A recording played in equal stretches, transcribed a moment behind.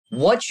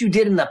What you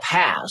did in the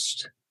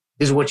past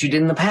is what you did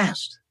in the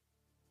past.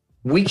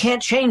 We can't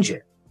change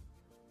it.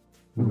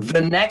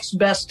 The next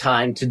best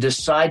time to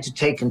decide to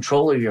take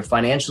control of your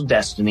financial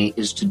destiny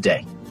is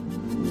today.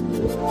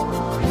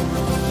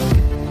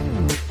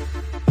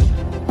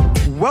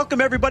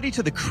 Welcome, everybody,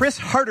 to the Chris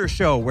Harder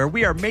Show, where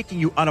we are making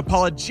you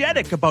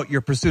unapologetic about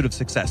your pursuit of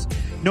success,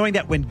 knowing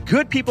that when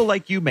good people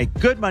like you make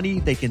good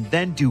money, they can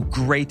then do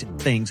great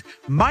things.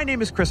 My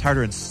name is Chris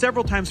Harder, and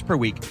several times per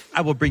week,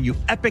 I will bring you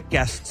epic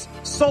guests,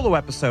 solo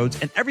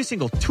episodes, and every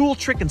single tool,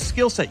 trick, and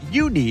skill set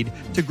you need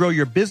to grow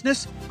your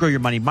business, grow your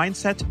money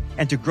mindset,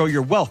 and to grow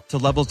your wealth to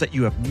levels that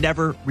you have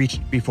never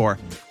reached before.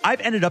 I've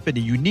ended up in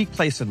a unique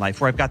place in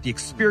life where I've got the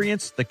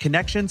experience, the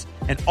connections,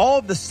 and all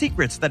of the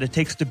secrets that it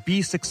takes to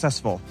be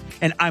successful.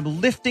 And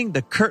I'm lifting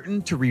the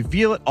curtain to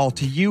reveal it all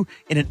to you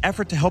in an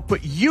effort to help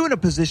put you in a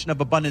position of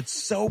abundance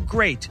so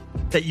great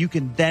that you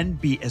can then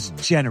be as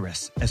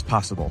generous as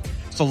possible.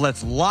 So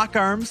let's lock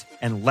arms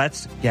and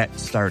let's get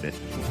started.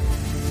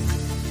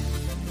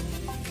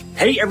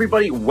 Hey,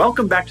 everybody.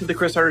 Welcome back to the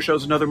Chris Harder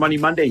Show's Another Money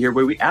Monday here,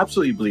 where we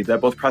absolutely believe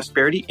that both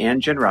prosperity and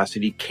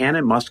generosity can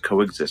and must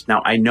coexist.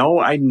 Now, I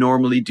know I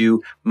normally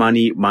do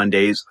Money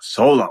Mondays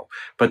solo,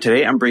 but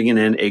today I'm bringing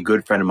in a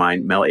good friend of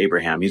mine, Mel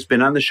Abraham. He's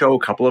been on the show a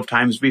couple of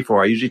times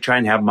before. I usually try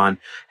and have him on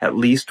at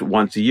least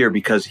once a year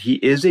because he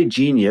is a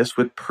genius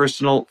with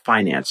personal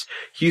finance.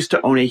 He used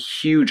to own a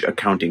huge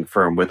accounting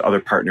firm with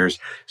other partners,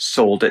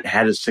 sold it,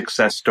 had a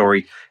success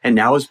story, and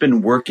now has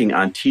been working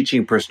on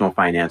teaching personal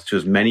finance to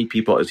as many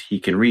people as he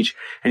can reach.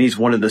 And he's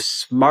one of the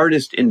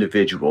smartest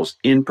individuals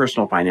in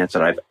personal finance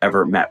that I've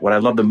ever met. What I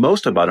love the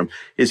most about him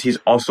is he's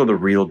also the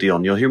real deal.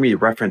 And you'll hear me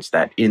reference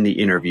that in the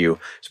interview.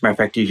 As a matter of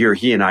fact, you hear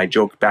he and I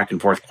joke back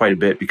and forth quite a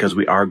bit because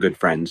we are good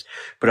friends.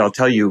 But I'll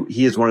tell you,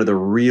 he is one of the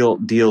real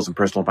deals in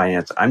personal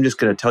finance. I'm just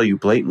going to tell you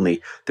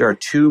blatantly, there are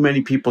too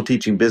many people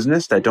teaching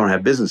business that don't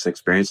have business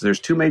experience.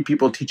 There's too many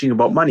people teaching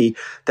about money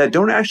that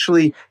don't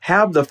actually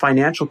have the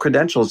financial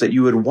credentials that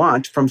you would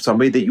want from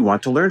somebody that you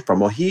want to learn from.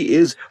 Well, he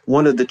is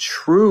one of the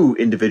true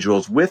individuals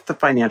with the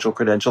financial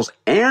credentials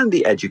and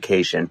the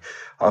education,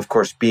 of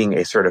course, being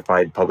a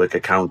certified public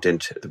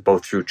accountant,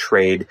 both through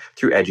trade,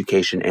 through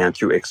education, and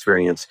through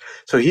experience.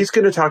 So he's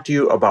going to talk to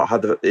you about how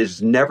it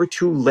is never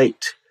too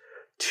late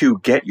to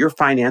get your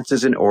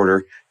finances in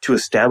order to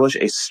establish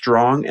a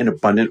strong and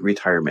abundant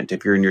retirement.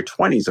 If you're in your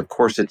 20s, of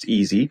course, it's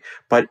easy,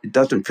 but it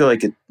doesn't feel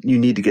like you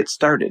need to get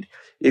started.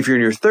 If you're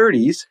in your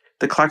 30s,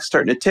 the clock's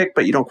starting to tick,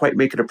 but you don't quite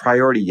make it a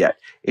priority yet.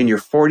 In your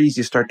 40s,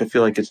 you start to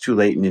feel like it's too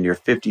late. And in your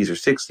 50s or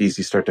 60s,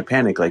 you start to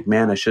panic like,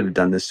 man, I should have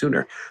done this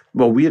sooner.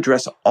 Well, we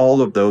address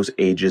all of those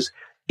ages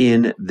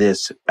in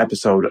this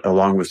episode,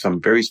 along with some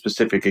very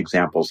specific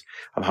examples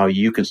of how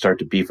you can start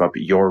to beef up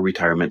your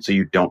retirement so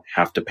you don't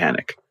have to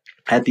panic.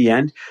 At the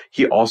end,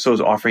 he also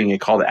is offering a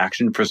call to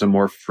action for some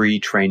more free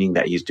training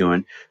that he's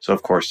doing. So,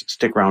 of course,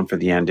 stick around for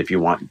the end if you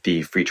want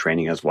the free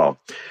training as well.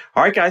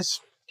 All right,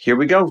 guys. Here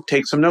we go.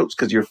 Take some notes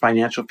because your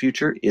financial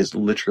future is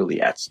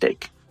literally at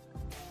stake.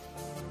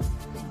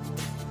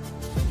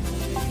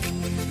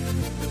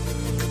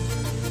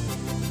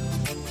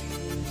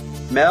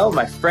 Mel,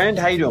 my friend,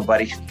 how you doing,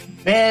 buddy?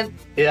 Man,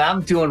 yeah,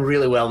 I'm doing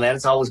really well, man.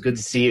 It's always good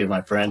to see you,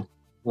 my friend.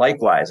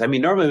 Likewise. I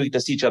mean, normally we get to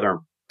see each other in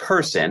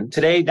person.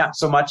 Today, not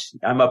so much.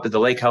 I'm up at the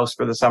lake house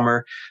for the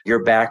summer.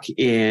 You're back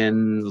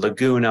in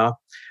Laguna.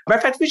 Matter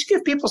of fact, we should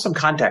give people some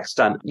context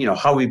on,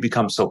 how we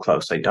become so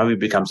close, like how we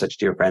become such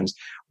dear friends.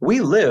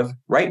 We live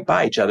right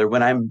by each other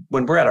when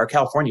we're at our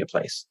California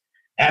place.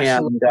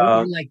 Absolutely.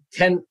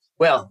 And,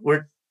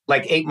 we're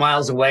like 8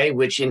 miles away,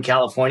 which in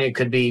California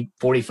could be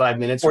 45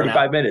 minutes.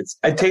 45 minutes.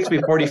 It takes me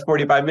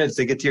 45 minutes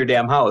to get to your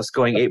damn house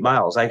going 8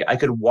 miles. I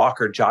could walk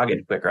or jog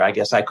it quicker. I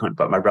guess I couldn't,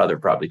 but my brother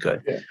probably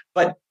could. Yeah.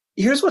 But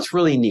here's what's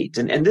really neat.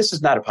 And this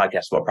is not a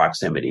podcast about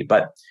proximity,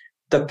 but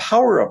the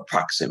power of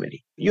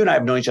proximity. You and I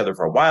have known each other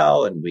for a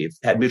while, and we've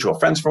had mutual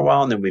friends for a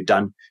while, and then we've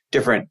done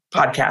different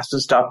podcasts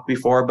and stuff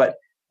before, but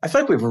I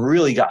feel like we've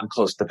really gotten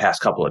close the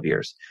past couple of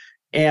years.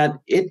 And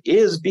it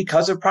is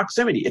because of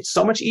proximity. It's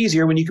so much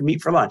easier when you can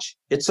meet for lunch.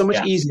 It's so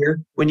much easier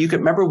when you can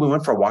remember we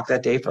went for a walk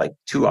that day for like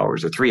 2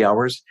 hours or 3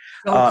 hours.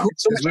 Cool.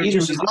 It's so much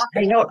easier to just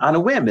hang out on a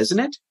whim, isn't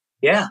it?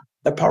 Yeah.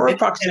 The power of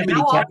proximity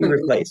can't be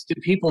replaced.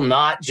 Do people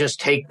not just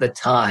take the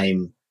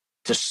time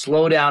to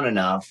slow down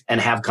enough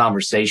and have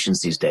conversations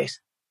these days?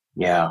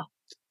 Yeah.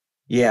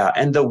 Yeah.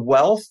 And the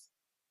wealth,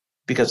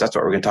 because that's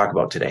what we're going to talk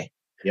about today,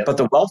 but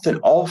the wealth in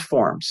all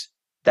forms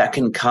that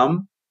can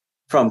come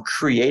from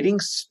creating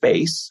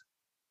space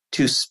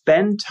to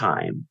spend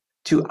time,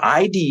 to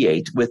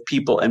ideate with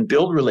people and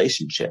build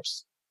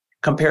relationships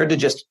compared to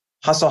just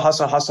hustle,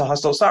 hustle, hustle,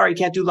 hustle. Sorry,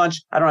 can't do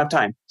lunch. I don't have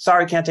time.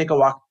 Sorry, can't take a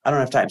walk. I don't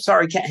have time.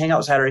 Sorry, can't hang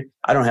out Saturday.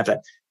 I don't have time.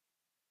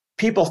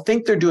 People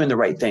think they're doing the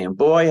right thing. And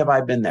boy, have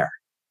I been there.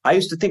 I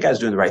used to think I was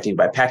doing the right thing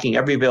by packing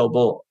every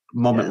available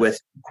moment with,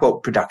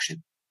 quote,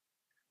 production.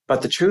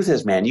 But the truth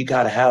is, man, you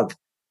got to have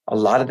a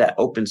lot of that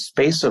open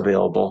space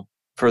available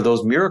for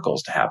those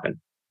miracles to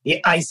happen.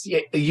 Yeah,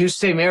 you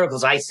say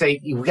miracles. I say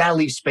you got to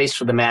leave space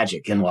for the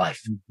magic in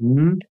life.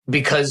 Mm-hmm.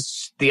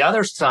 Because the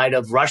other side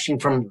of rushing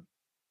from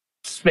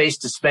space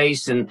to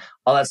space and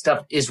all that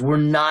stuff is we're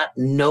not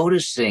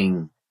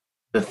noticing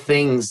the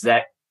things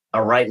that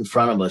are right in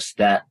front of us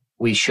that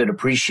we should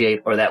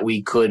appreciate or that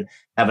we could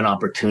have an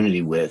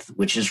opportunity with,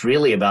 which is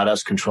really about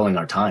us controlling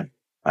our time.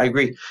 I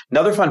agree.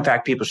 Another fun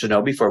fact people should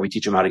know before we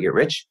teach them how to get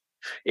rich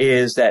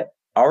is that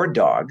our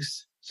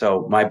dogs,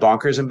 so my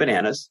Bonkers and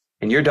Bananas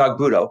and your dog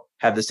Budo,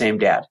 have the same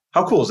dad.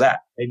 How cool is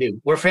that? They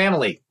do. We're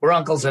family. We're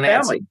uncles and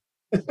aunts. Family.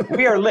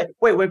 We are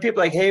Wait, when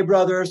people are like, hey,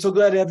 brother, so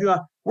glad to have you on.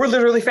 We're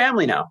literally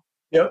family now.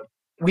 Yep.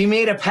 We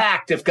made a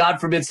pact. If God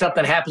forbid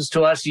something happens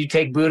to us, you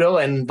take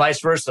Budo and vice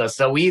versa.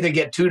 So we either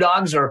get 2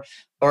 dogs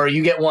or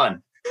you get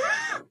 1.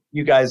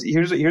 You guys,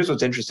 here's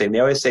what's interesting. They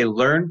always say,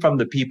 learn from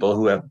the people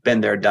who have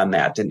been there, done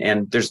that.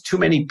 And there's too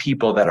many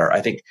people that are, I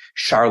think,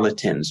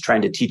 charlatans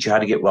trying to teach you how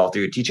to get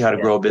wealthy or teach you how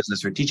to grow a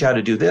business or teach you how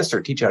to do this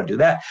or teach you how to do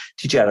that,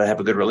 teach you how to have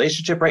a good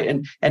relationship, right?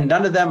 And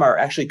none of them are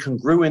actually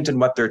congruent in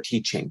what they're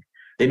teaching.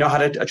 They know how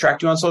to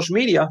attract you on social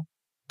media,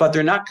 but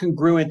they're not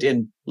congruent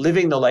in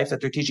living the life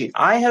that they're teaching.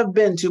 I have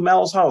been to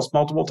Mel's house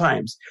multiple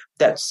times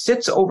that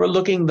sits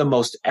overlooking the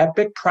most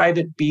epic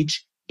private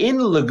beach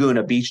in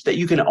Laguna Beach that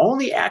you can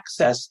only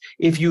access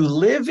if you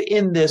live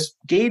in this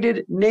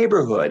gated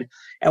neighborhood.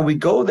 And we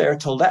go there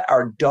to let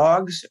our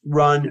dogs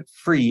run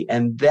free.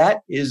 And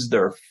that is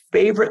their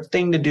favorite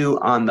thing to do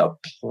on the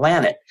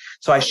planet.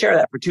 So I share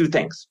that for 2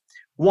 things.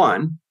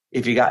 1,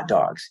 if you got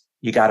dogs,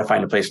 you got to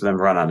find a place for them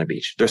to run on the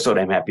beach. They're so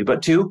damn happy.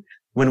 But 2,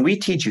 when we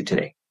teach you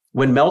today,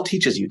 when Mel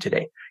teaches you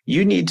today,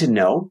 you need to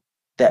know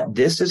that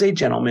this is a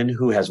gentleman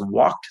who has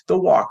walked the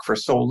walk for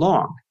so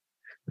long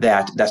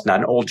that's not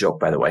an old joke,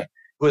 by the way,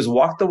 who has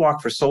walked the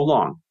walk for so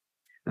long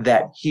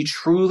that he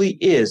truly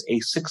is a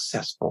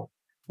successful,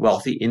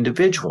 wealthy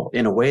individual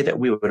in a way that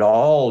we would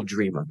all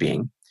dream of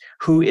being,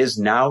 who is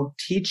now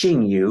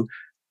teaching you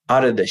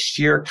out of the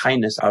sheer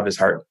kindness of his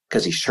heart,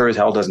 because he sure as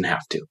hell doesn't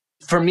have to.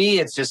 For me,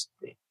 it's just,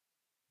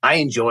 I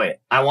enjoy it.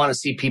 I want to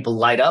see people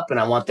light up and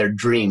I want their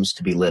dreams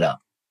to be lit up.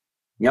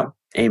 Yep.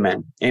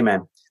 Amen.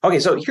 Amen. Okay.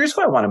 So here's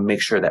what I want to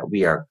make sure that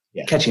we are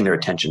catching their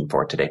attention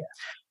for today.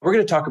 We're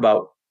going to talk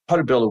about how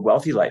to build a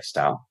wealthy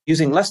lifestyle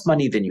using less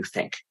money than you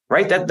think,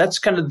 right? That's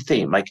kind of the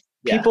theme. Like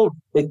people,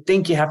 they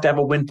think you have to have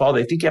a windfall.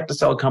 They think you have to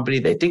sell a company.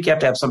 They think you have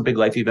to have some big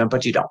life event,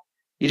 but you don't.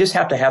 You just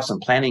have to have some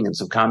planning and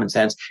some common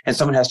sense, and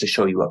someone has to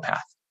show you a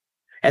path.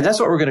 And that's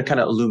what we're going to kind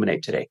of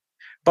illuminate today.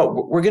 But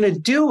we're going to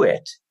do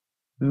it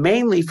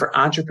mainly for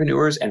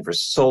entrepreneurs and for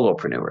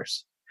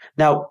solopreneurs.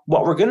 Now,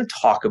 what we're going to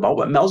talk about,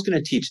 what Mel's going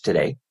to teach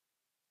today,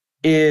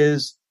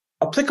 is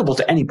applicable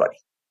to anybody.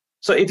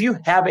 So if you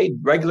have a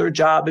regular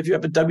job, if you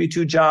have a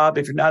W-2 job,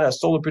 if you're not a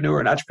solopreneur,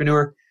 an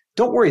entrepreneur,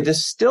 don't worry.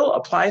 This still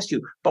applies to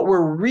you. But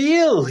we're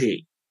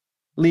really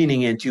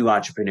leaning into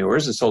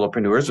entrepreneurs and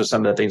solopreneurs with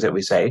some of the things that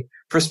we say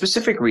for a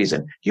specific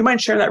reason. Do you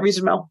mind sharing that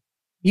reason, Mel?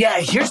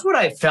 Yeah, here's what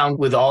I found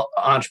with all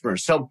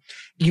entrepreneurs. So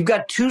you've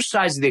got 2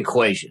 sides of the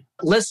equation.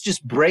 Let's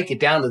just break it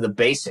down to the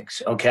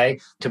basics, okay?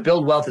 To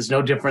build wealth is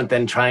no different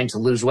than trying to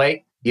lose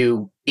weight.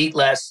 You eat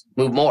less,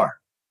 move more,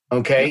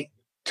 okay?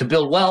 To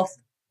build wealth,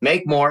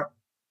 make more,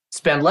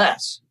 spend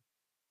less.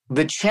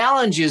 The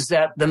challenge is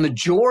that the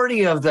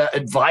majority of the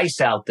advice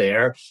out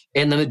there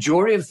and the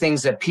majority of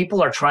things that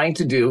people are trying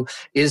to do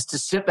is to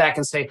sit back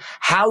and say,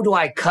 how do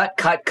I cut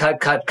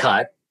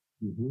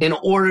in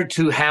order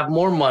to have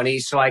more money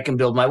so I can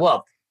build my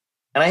wealth?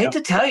 And I hate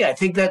to tell you, I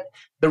think that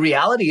the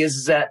reality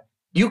is that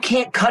you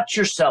can't cut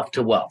yourself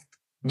to wealth.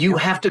 You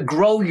have to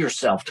grow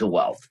yourself to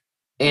wealth.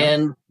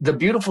 And the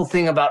beautiful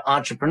thing about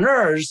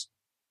entrepreneurs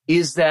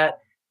is that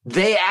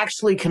they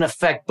actually can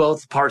affect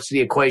both parts of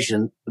the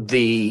equation,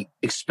 the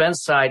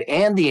expense side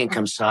and the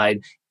income side,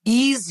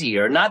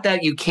 easier. Not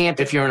that you can't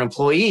if you're an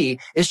employee,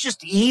 it's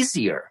just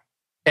easier.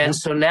 And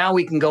so now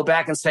we can go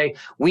back and say,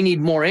 we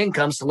need more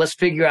income. So let's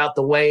figure out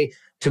the way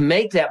to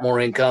make that more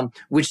income,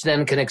 which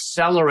then can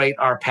accelerate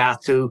our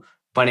path to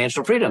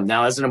financial freedom.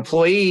 Now, as an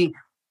employee,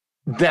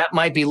 that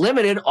might be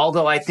limited.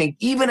 Although I think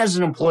even as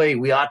an employee,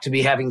 we ought to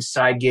be having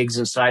side gigs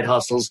and side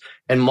hustles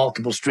and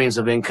multiple streams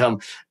of income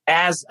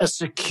as a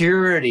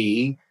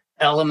security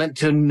element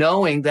to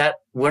knowing that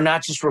we're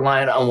not just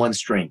reliant on one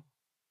stream.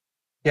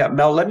 Yeah,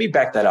 Mel, let me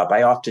back that up.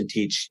 I often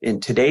teach in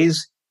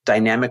today's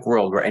dynamic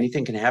world where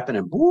anything can happen,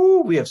 and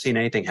we have seen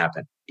anything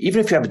happen. Even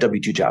if you have a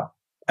W-2 job,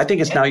 I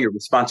think it's now your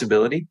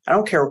responsibility. I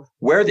don't care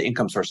where the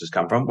income sources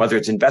come from, whether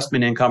it's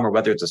investment income or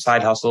whether it's a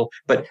side hustle,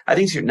 but I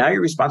think it's now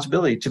your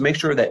responsibility to make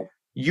sure that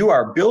you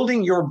are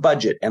building your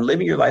budget and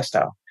living your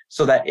lifestyle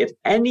so that if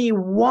any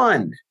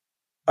one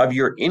of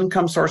your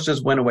income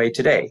sources went away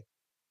today,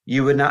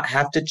 you would not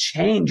have to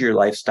change your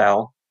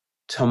lifestyle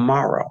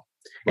tomorrow.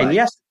 Right. And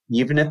yes,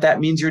 even if that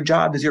means your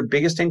job is your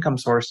biggest income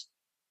source,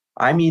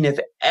 I mean, if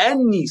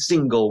any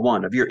single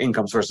one of your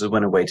income sources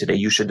went away today,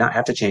 you should not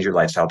have to change your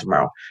lifestyle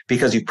tomorrow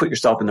because you put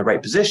yourself in the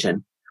right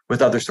position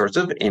with other sorts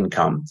of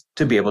income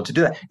to be able to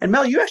do that. And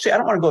Mel, you actually, I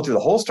don't want to go through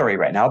the whole story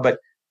right now, but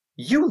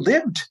you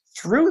lived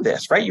through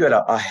this, right? You had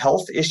a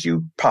health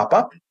issue pop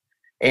up,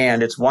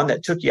 and it's one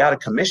that took you out of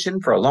commission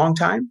for a long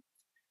time.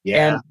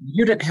 Yeah. And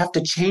you didn't have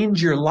to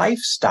change your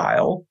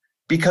lifestyle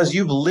because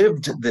you've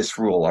lived this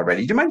rule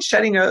already. Do you mind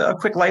shedding a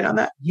quick light on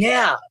that?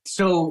 Yeah.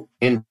 So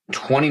in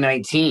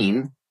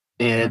 2019,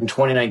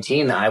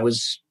 I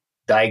was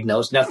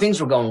diagnosed. Now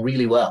things were going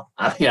really well.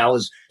 I mean, I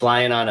was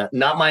flying on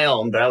not my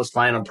own, but I was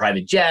flying on a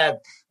private jet.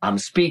 I'm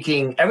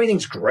speaking.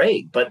 Everything's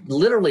great. But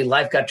literally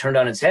life got turned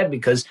on its head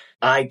because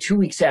 2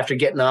 weeks after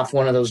getting off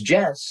one of those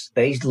jets,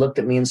 they looked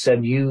at me and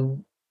said,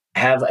 you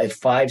have a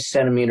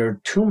 5-centimeter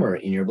tumor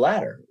in your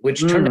bladder,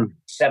 which turned out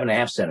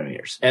 7.5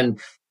 centimeters. And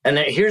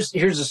then here's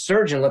a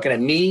surgeon looking at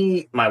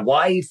me, my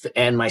wife,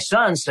 and my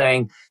son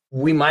saying,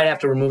 we might have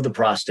to remove the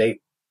prostate.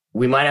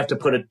 We might have to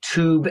put a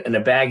tube and a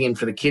bag in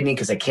for the kidney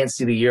because I can't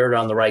see the ureter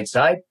on the right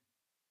side.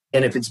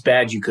 And if it's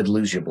bad, you could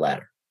lose your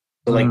bladder.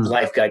 So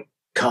life got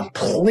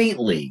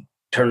completely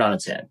turned on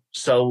its head.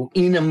 So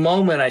in a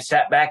moment, I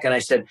sat back and I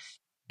said,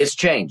 it's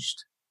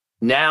changed.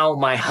 Now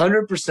my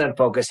 100%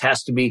 focus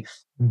has to be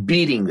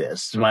beating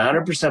this. My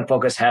 100%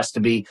 focus has to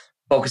be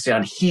focusing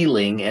on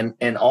healing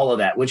and all of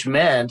that, which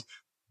meant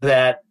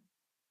that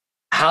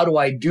how do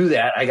I do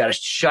that? I got to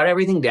shut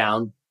everything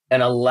down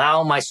and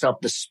allow myself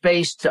the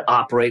space to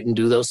operate and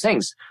do those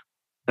things.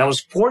 And I was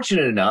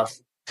fortunate enough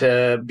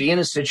to be in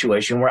a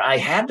situation where I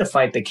had to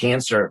fight the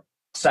cancer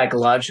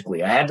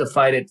psychologically. I had to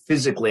fight it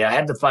physically. I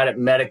had to fight it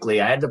medically.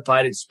 I had to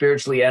fight it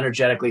spiritually,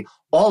 energetically,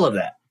 all of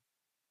that.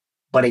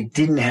 But I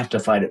didn't have to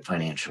fight it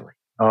financially.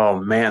 Oh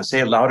man,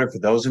 say it louder for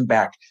those in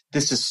back.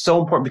 This is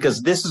so important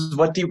because this is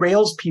what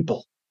derails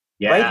people.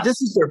 Yeah. Right?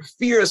 This is their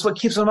fear. It's what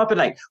keeps them up at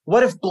night.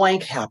 What if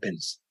blank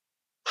happens?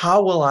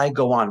 How will I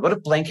go on? What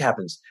if blank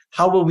happens?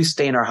 How will we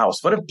stay in our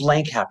house? What if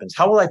blank happens?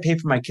 How will I pay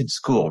for my kids'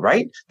 school?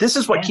 Right? This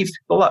is what keeps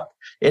people up.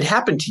 It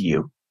happened to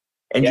you,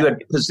 and you had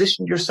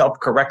positioned yourself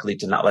correctly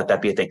to not let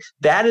that be a thing.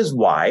 That is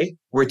why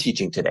we're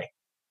teaching today,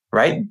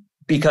 right?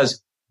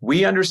 Because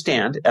we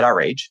understand at our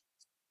age,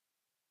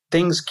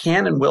 things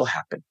can and will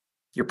happen.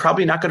 You're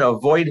probably not going to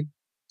avoid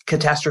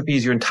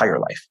catastrophes your entire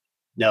life.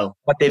 No.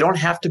 But they don't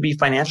have to be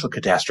financial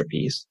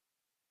catastrophes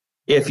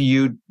if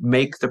you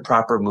make the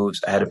proper moves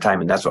ahead of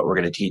time. And that's what we're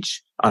going to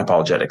teach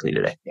unapologetically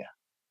today. Yeah.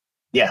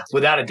 Yeah,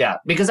 without a doubt.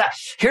 Because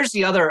here's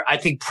the other, I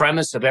think,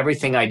 premise of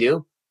everything I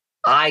do.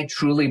 I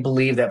truly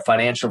believe that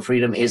financial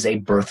freedom is a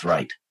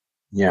birthright.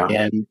 Yeah.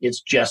 And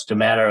it's just a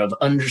matter of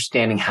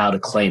understanding how to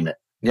claim it.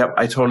 Yep,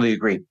 I totally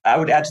agree. I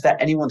would add to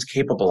that, anyone's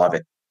capable of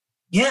it.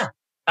 Yeah.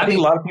 I think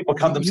a lot of people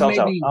count themselves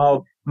out.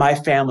 Oh, my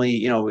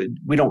family,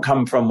 we don't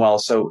come from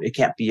wealth, so it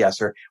can't be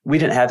us. Or we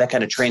didn't have that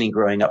kind of training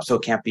growing up, so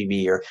it can't be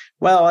me. Or,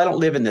 well, I don't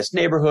live in this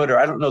neighborhood, or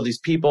I don't know these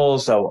people,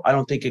 so I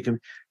don't think it can.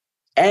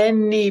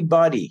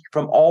 Anybody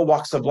from all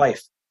walks of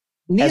life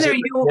has a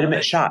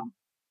legitimate shot.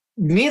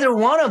 Neither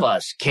one of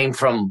us came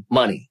from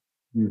money.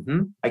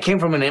 Mm-hmm. I came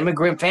from an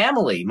immigrant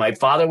family. My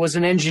father was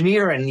an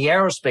engineer in the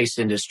aerospace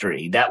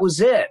industry. That was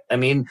it. I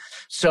mean,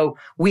 so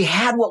we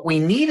had what we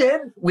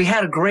needed. We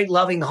had a great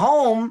loving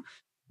home,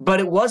 but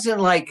it wasn't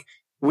like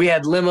we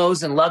had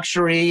limos and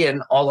luxury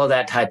and all of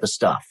that type of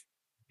stuff.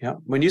 Yeah.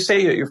 When you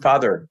say your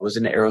father was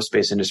in the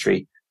aerospace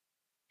industry,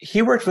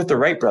 he worked with the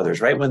Wright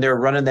brothers, right? When they were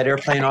running that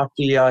airplane off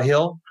the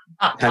hill.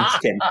 I'm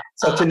just kidding.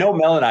 So to know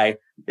Mel and I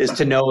is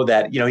to know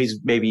that, he's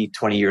maybe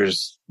 20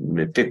 years,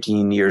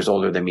 15 years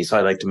older than me. So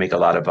I like to make a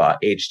lot of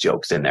age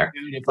jokes in there.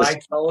 Dude,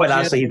 but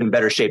honestly, he's in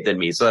better shape than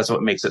me. So that's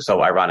what makes it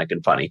so ironic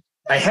and funny.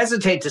 I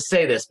hesitate to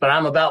say this, but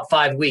I'm about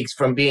 5 weeks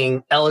from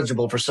being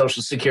eligible for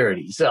Social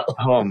Security. So,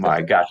 oh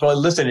my gosh. Well,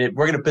 listen,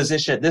 we're going to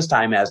position it this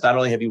time as not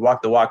only have you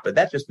walked the walk, but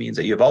that just means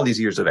that you have all these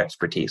years of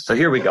expertise. So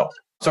here we go.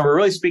 So we're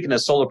really speaking to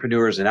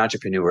solopreneurs and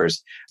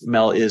entrepreneurs.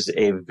 Mel is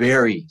a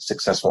very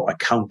successful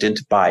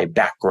accountant by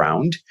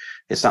background.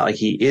 It's not like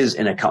he is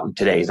an accountant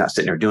today. He's not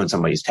sitting there doing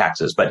somebody's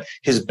taxes, but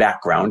his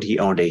background, he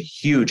owned a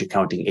huge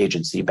accounting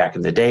agency back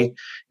in the day.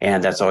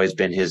 And that's always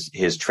been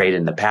his trade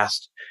in the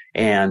past.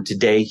 And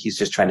today he's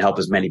just trying to help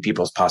as many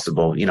people as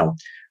possible,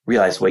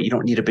 realize, wait, you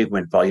don't need a big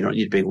windfall. You don't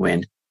need a big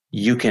win.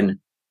 You can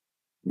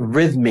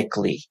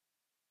rhythmically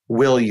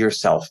will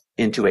yourself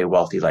into a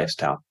wealthy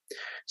lifestyle.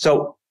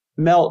 So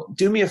Mel,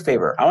 do me a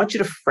favor. I want you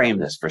to frame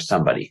this for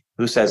somebody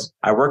who says,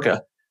 I work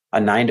a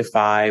 9 to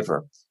 5,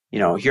 or,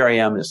 here I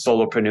am, a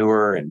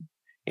solopreneur,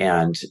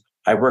 and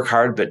I work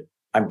hard, but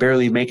I'm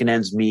barely making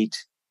ends meet.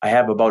 I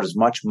have about as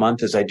much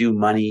month as I do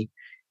money.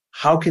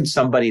 How can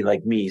somebody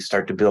like me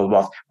start to build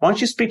wealth? Why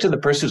don't you speak to the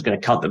person who's going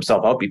to count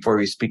themselves out before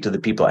you speak to the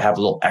people that have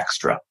a little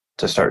extra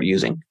to start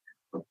using?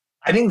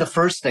 I think the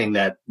first thing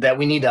that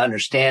we need to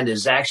understand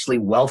is actually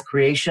wealth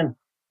creation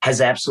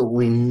has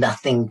absolutely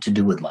nothing to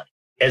do with money.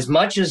 As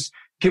much as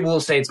people will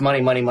say it's money,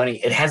 money,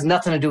 money, it has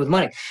nothing to do with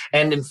money.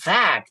 And in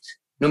fact,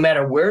 no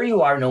matter where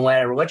you are, no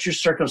matter what your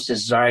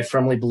circumstances are, I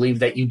firmly believe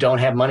that you don't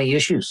have money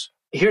issues.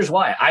 Here's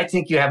why. I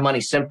think you have money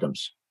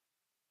symptoms.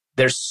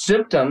 There's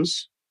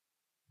symptoms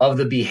of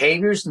the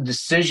behaviors, the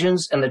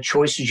decisions, and the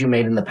choices you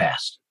made in the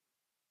past.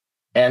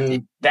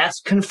 And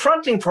that's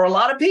confronting for a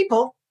lot of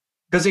people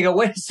because they go,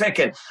 wait a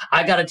second,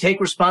 I got to take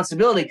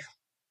responsibility.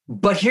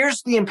 But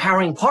here's the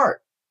empowering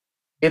part.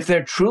 If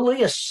they're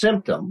truly a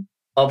symptom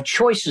of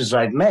choices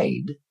I've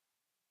made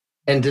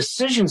and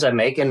decisions I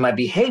make and my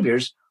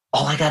behaviors,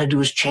 all I got to do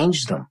is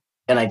change them.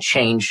 and I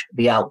change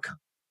the outcome.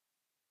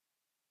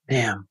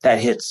 Damn, that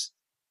hits.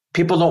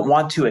 People don't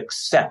want to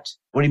accept.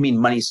 What do you mean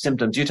money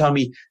symptoms? You're telling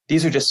me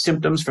these are just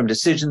symptoms from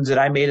decisions that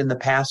I made in the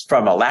past,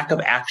 from a lack of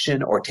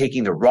action or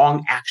taking the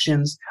wrong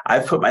actions.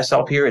 I've put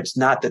myself here. It's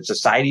not that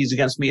society is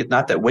against me. It's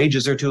not that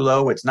wages are too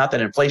low. It's not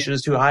that inflation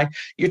is too high.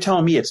 You're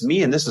telling me it's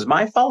me and this is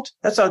my fault?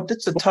 That's a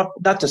tough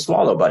nut to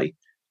swallow, buddy.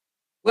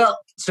 Well,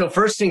 so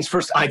first things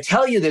first, I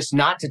tell you this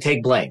not to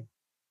take blame,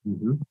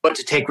 but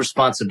to take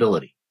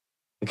responsibility.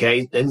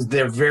 Okay. And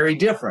they're very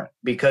different,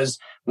 because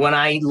when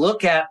I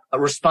look at a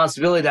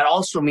responsibility, that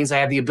also means I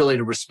have the ability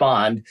to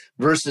respond,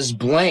 versus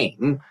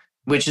blame,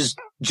 which is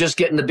just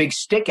getting the big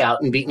stick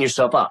out and beating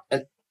yourself up.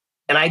 And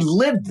I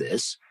lived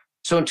this.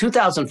 So in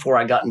 2004,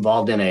 I got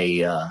involved in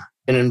an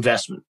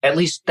investment. At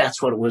least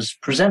that's what it was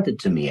presented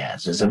to me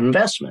as an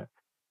investment.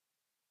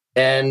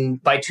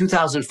 And by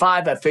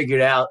 2005, I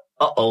figured out,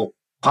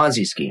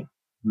 Ponzi scheme.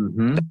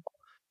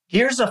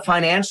 Here's a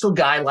financial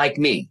guy like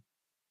me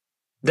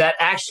that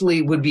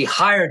actually would be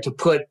hired to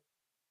put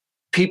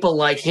people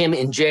like him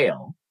in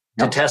jail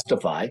to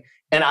testify.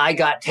 And I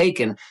got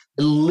taken,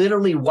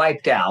 literally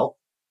wiped out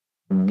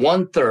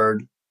 1/3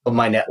 of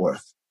my net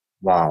worth.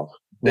 Wow.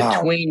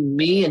 Between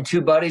me and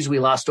two buddies, we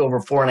lost over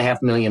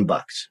 $4.5 million.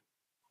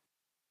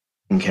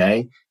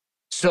 Okay.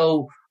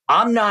 So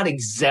I'm not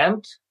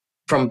exempt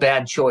from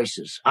bad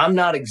choices. I'm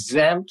not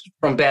exempt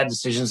from bad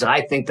decisions.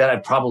 I think that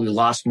I've probably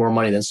lost more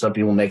money than some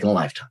people make in a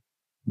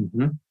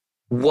lifetime.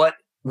 What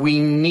we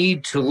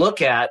need to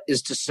look at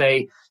is to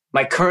say,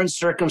 my current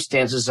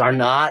circumstances are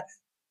not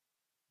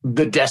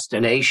the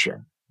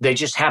destination. They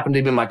just happen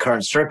to be my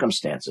current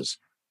circumstances.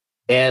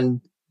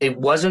 And it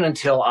wasn't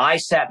until I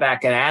sat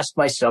back and asked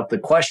myself the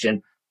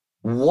question,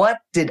 what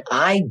did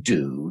I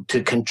do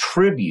to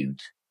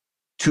contribute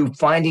to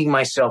finding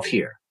myself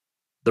here?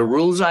 The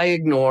rules I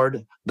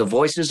ignored, the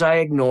voices I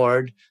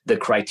ignored, the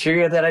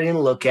criteria that I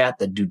didn't look at,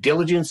 the due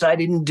diligence I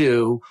didn't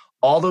do,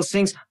 all those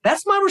things,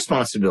 that's my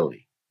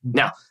responsibility.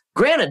 Now,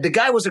 granted, the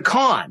guy was a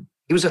con.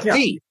 He was a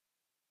thief.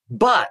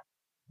 But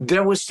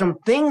there was some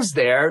things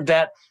there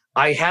that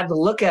I had to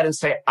look at and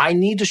say, I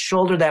need to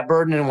shoulder that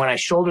burden. And when I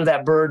shoulder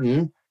that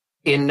burden,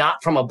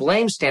 not from a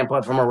blame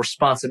standpoint, from a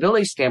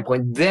responsibility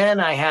standpoint, then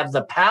I have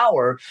the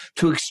power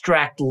to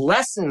extract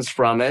lessons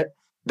from it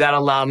that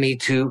allow me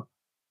to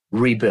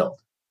rebuild.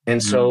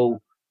 And so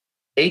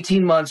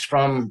 18 months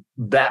from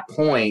that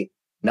point,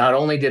 not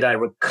only did I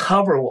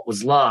recover what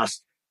was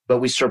lost, but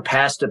we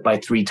surpassed it by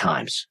 3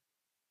 times.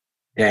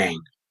 Dang.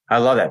 I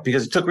love that,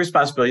 because it took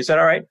responsibility. You said,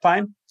 all right,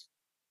 fine.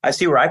 I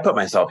see where I put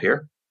myself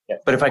here.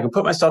 But if I can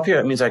put myself here,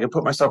 it means I can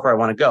put myself where I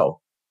want to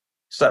go.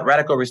 So that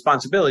radical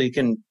responsibility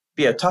can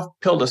be a tough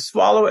pill to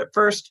swallow at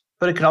first,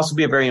 but it can also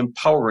be a very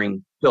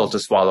empowering pill to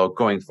swallow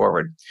going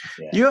forward.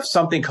 You have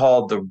something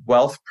called the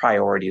wealth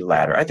priority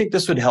ladder. I think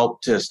this would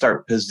help to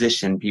start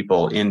position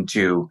people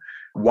into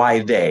why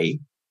they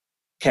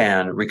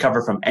can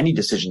recover from any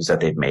decisions that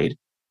they've made,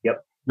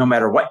 no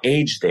matter what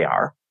age they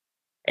are,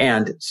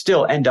 and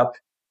still end up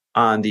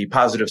on the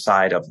positive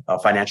side of a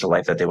financial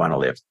life that they want to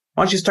live.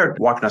 Why don't you start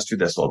walking us through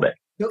this a little bit?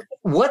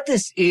 What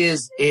this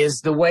is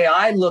the way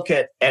I look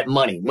at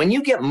money. When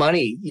you get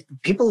money,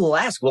 people will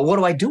ask, well, what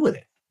do I do with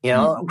it?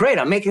 Great,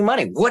 I'm making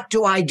money. What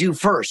do I do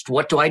first?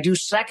 What do I do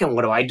second?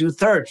 What do I do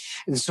third?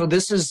 And so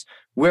this is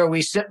where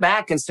we sit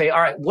back and say,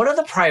 all right, what are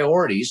the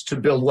priorities to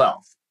build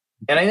wealth?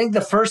 And I think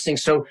the first thing,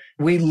 so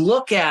we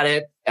look at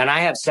it, and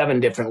I have 7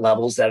 different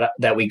levels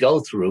that we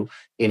go through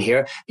in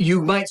here.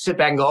 You might sit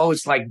back and go, oh,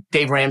 it's like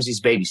Dave Ramsey's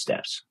baby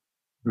steps.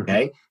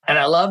 Okay. And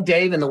I love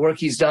Dave and the work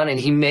he's done, and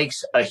he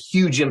makes a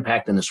huge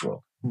impact in this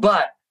world.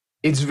 But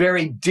it's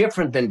very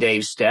different than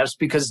Dave's steps,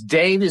 because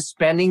Dave is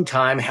spending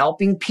time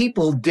helping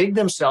people dig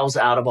themselves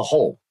out of a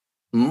hole.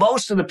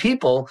 Most of the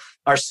people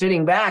are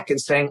sitting back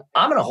and saying,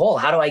 I'm in a hole.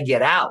 How do I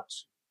get out?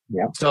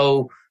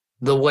 So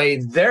the way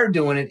they're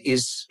doing it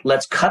is,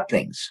 let's cut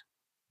things.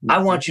 I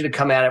want you to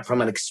come at it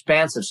from an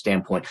expansive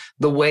standpoint.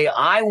 The way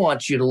I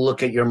want you to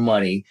look at your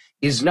money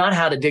is not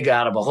how to dig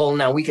out of a hole.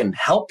 Now, we can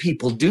help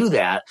people do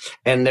that,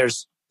 and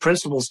there's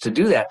principles to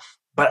do that.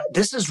 But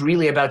this is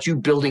really about you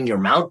building your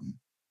mountain.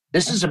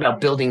 This is about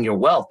building your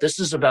wealth. This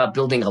is about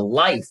building a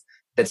life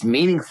that's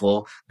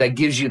meaningful, that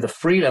gives you the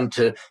freedom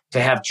to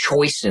have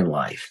choice in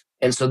life.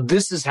 And so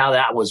this is how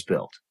that was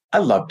built. I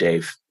love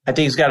Dave. I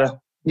think he's got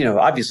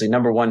obviously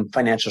 #1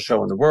 financial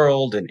show in the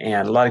world, and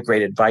a lot of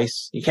great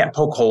advice. You can't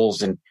poke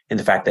holes in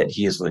the fact that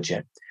he is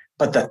legit.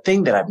 But the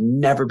thing that I've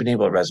never been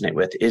able to resonate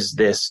with is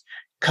this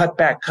cut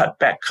back,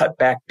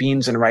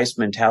 beans and rice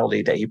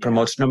mentality that he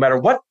promotes no matter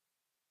what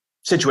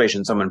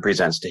situation someone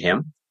presents to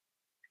him,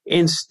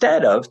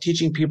 instead of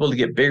teaching people to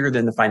get bigger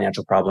than the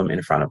financial problem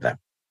in front of them,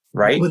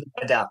 right?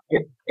 Without a doubt.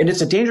 And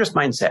it's a dangerous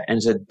mindset, and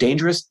it's a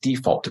dangerous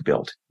default to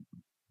build.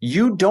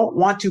 You don't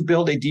want to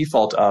build a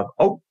default of,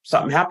 oh,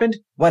 something happened.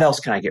 What else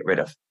can I get rid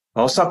of?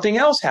 Oh, something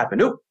else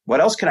happened. Oh,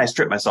 what else can I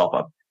strip myself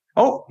of?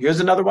 Oh, here's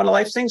another one of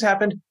life's things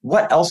happened.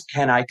 What else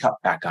can I cut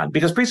back on?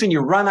 Because pretty soon you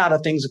run out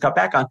of things to cut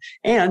back on,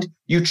 and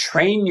you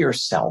train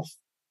yourself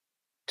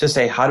to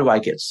say, how do I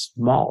get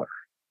smaller?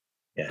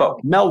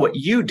 But Mel, what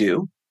you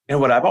do And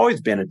what I've always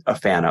been a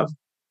fan of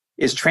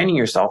is training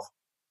yourself.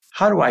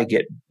 How do I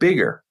get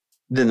bigger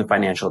than the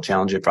financial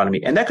challenge in front of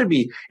me? And that could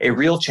be a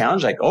real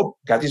challenge, like, oh,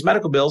 got these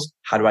medical bills.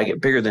 How do I get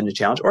bigger than the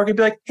challenge? Or it could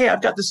be like, hey,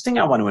 I've got this thing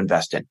I want to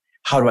invest in.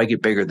 How do I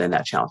get bigger than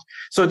that challenge?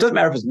 So it doesn't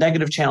matter if it's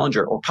negative challenge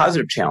or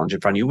positive challenge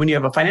in front of you. When you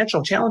have a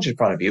financial challenge in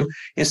front of you,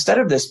 instead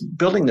of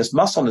building this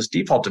muscle and this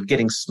default of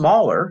getting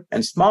smaller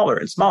and smaller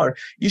and smaller,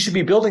 you should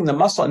be building the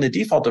muscle and the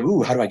default of,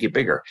 ooh, how do I get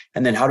bigger?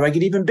 And then how do I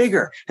get even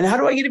bigger? And how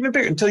do I get even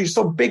bigger? Until you're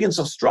so big and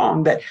so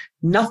strong that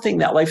nothing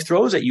that life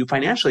throws at you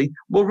financially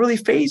will really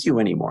faze you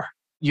anymore.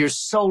 You're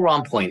so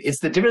on point. It's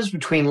the difference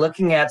between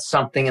looking at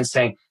something and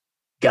saying,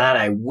 God,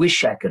 I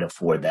wish I could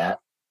afford that,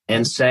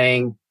 and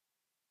saying,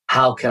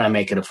 how can I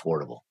make it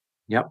affordable?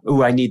 Yep.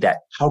 Ooh, I need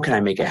that. How can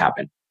I make it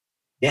happen?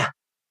 Yeah.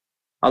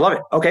 I love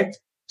it. Okay.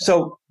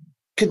 So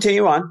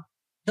continue on.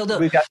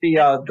 We've got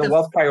the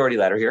wealth priority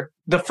ladder here.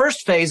 The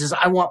first phase is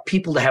I want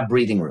people to have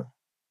breathing room.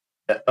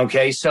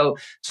 Okay. So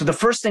the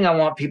first thing I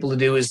want people to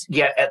do is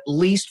get at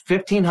least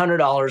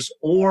 $1,500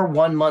 or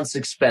 1 month's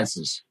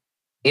expenses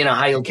in a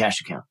high yield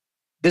cash account.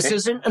 This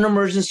isn't an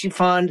emergency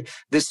fund.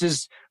 This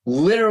is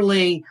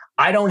literally,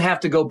 I don't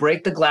have to go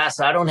break the glass.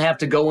 I don't have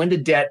to go into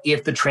debt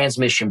if the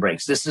transmission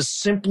breaks. This is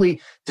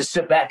simply to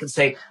sit back and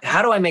say,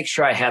 how do I make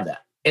sure I have that?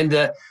 And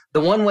the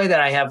one way that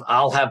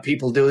I'll have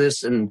people do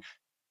this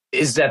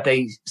is that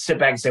they sit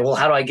back and say, well,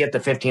 how do I get the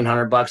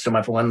 $1,500 for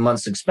my 1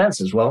 month's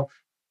expenses? Well,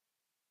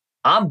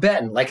 I'm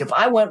betting, like if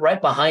I went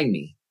right behind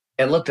me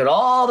and looked at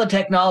all the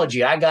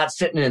technology I got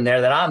sitting in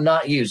there that I'm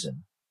not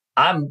using,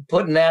 I'm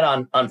putting that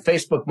on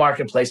Facebook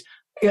Marketplace,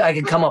 I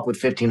can come up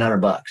with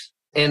 $1,500.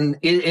 And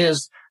it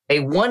is a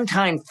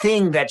one-time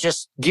thing that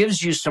just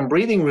gives you some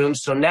breathing room.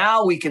 So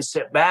now we can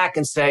sit back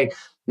and say,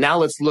 now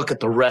let's look at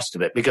the rest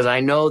of it. Because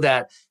I know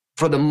that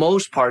for the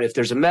most part, if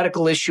there's a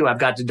medical issue, I've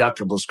got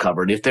deductibles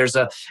covered. If there's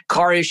a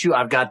car issue,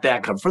 I've got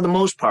that covered for the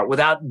most part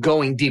without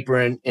going deeper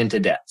into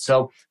debt.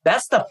 So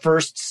that's the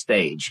first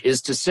stage,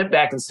 is to sit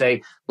back and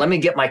say, let me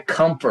get my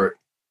comfort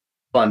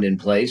fund in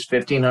place,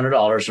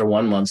 $1,500 or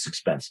 1 month's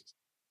expenses.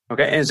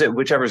 Okay. And is it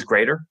whichever's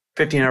greater?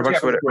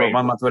 $1,500 or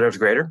 1 month, whatever's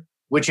greater?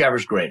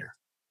 Whichever's greater.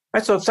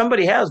 Right. So if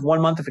somebody has 1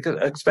 month of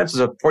expenses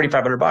of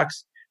 $4,500,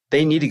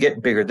 they need to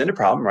get bigger than the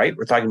problem, right?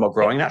 We're talking about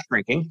growing, not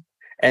shrinking.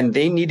 And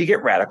they need to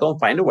get radical and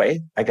find a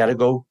way. I got to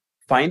go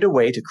find a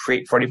way to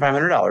create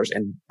 $4,500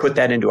 and put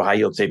that into a high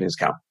yield savings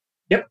account.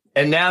 Yep.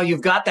 And now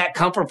you've got that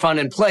comfort fund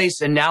in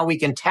place. And now we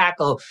can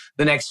tackle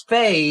the next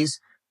phase,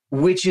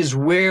 which is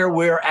where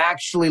we're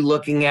actually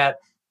looking at,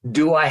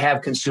 do I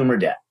have consumer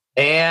debt?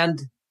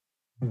 And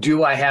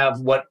do I have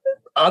what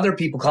other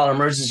people call an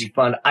emergency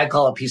fund? I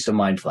call it peace of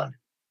mind fund.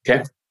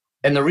 Okay.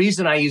 And the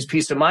reason I use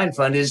peace of mind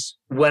fund is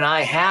when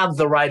I have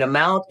the right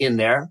amount in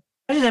there,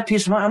 I just have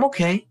peace of mind. I'm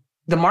okay.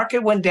 The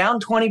market went down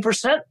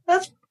 20%.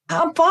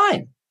 I'm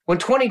fine. When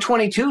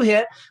 2022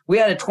 hit, we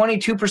had a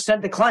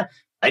 22% decline.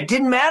 It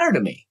didn't matter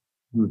to me.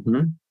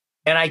 Mm-hmm.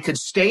 And I could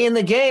stay in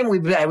the game.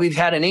 We've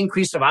had an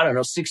increase of,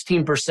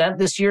 16%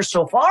 this year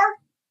so far.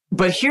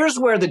 But here's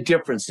where the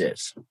difference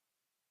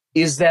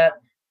is that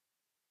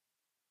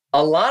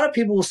a lot of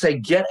people will say,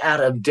 get out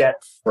of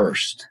debt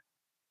first,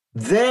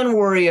 then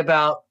worry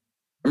about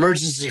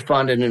emergency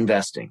fund and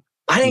investing.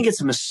 I think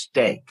it's a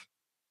mistake.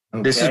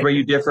 Okay? This is where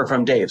you differ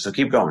from Dave. So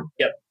keep going.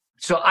 Yep.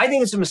 So I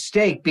think it's a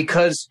mistake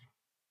because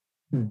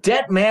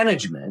debt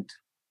management,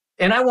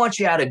 and I want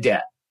you out of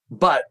debt,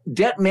 but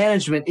debt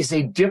management is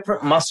a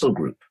different muscle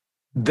group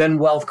than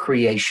wealth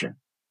creation.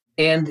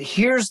 And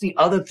here's the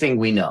other thing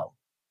we know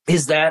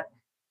is that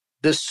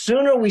the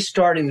sooner we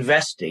start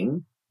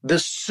investing, the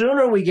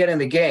sooner we get in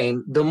the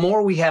game, the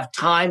more we have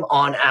time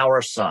on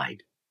our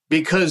side.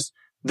 Because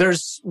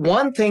there's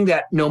one thing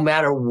that no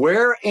matter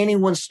where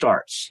anyone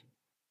starts,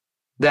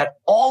 that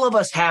all of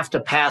us have to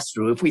pass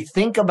through. If we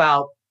think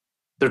about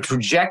the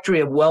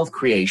trajectory of wealth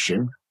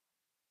creation,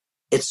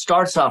 it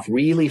starts off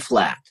really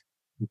flat.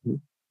 Mm-hmm.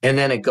 And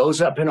then it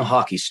goes up in a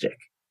hockey stick.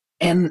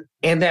 And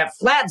that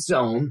flat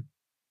zone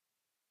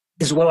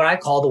is what I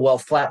call the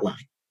wealth flat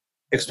line.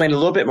 Explain a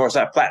little bit more. It's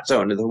that flat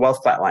zone, the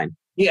wealth flat line.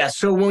 Yeah.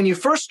 So when you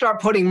first start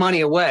putting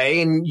money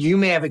away, and you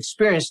may have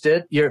experienced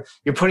it, you're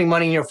putting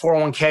money in your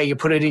 401k, you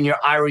put it in your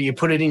IRA, you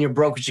put it in your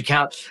brokerage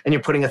account, and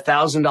you're putting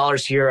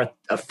 $1,000 here,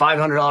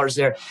 $500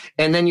 there.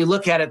 And then you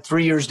look at it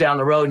 3 years down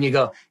the road and you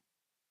go,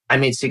 I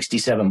made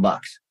 $67.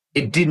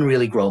 It didn't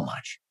really grow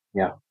much.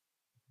 Yeah.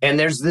 And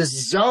there's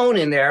this zone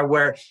in there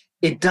where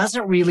it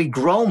doesn't really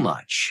grow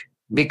much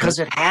because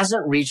it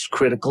hasn't reached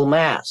critical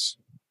mass.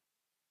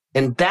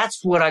 And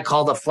that's what I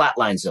call the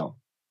flatline zone.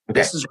 Okay.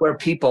 This is where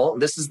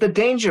this is the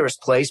dangerous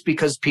place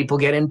because people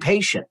get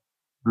impatient.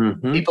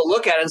 Mm-hmm. People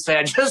look at it and say,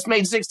 I just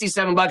made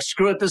 $67.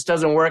 Screw it. This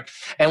doesn't work.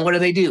 And what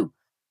do?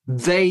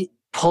 They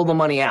pull the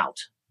money out.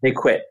 They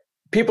quit.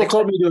 People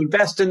told me to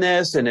invest in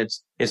this and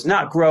it's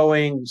not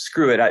growing.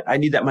 Screw it. I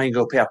need that money to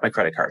go pay off my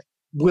credit card.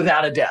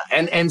 Without a doubt.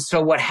 And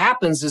so what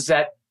happens is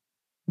that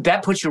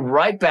puts you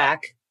right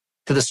back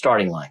to the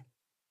starting line.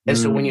 And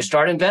so when you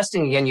start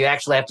investing again, you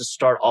actually have to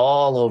start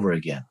all over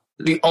again.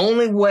 The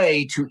only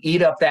way to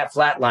eat up that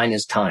flat line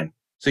is time.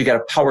 So you got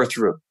to power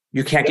through.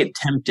 You can't get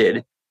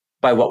tempted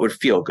by what would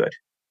feel good.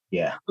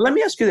 Yeah. Let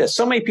me ask you this.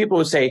 So many people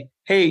would say,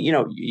 hey,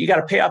 you got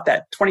to pay off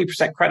that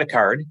 20% credit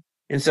card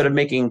instead of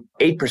making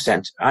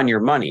 8% on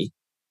your money,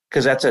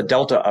 because that's a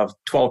delta of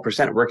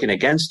 12% working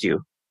against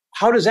you.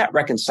 How does that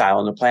reconcile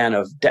in the plan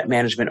of debt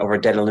management over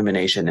debt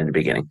elimination in the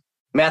beginning?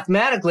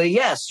 Mathematically,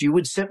 yes, you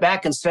would sit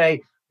back and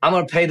say, I'm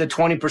going to pay the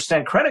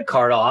 20% credit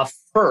card off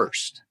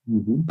first.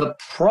 Mm-hmm. The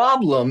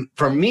problem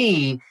for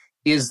me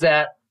is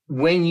that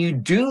when you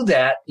do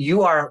that,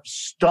 you are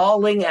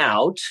stalling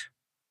out,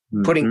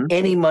 putting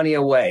any money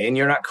away, and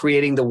you're not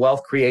creating the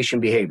wealth creation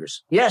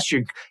behaviors. Yes,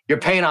 you're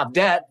paying off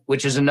debt,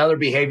 which is another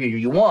behavior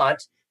you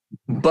want,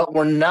 but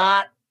we're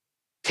not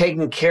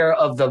taking care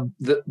of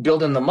the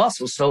building the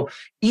muscles. So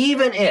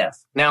even if,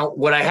 now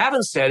what I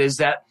haven't said is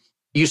that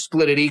you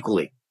split it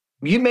equally.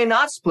 You may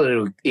not split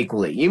it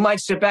equally. You might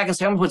sit back and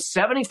say, I'm going to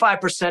put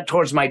 75%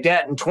 towards my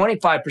debt and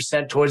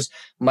 25% towards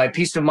my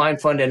peace of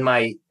mind fund and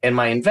my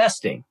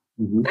investing.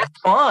 Mm-hmm.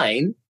 That's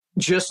fine.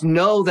 Just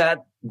know that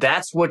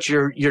that's what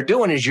you're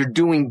doing, is you're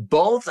doing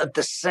both at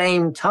the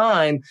same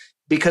time,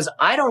 because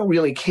I don't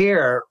really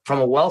care from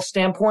a wealth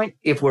standpoint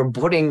if we're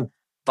putting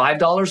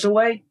 $5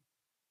 away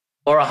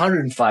or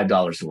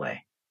 $105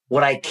 away.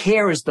 What I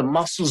care is the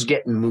muscles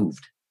getting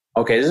moved.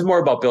 Okay, this is more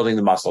about building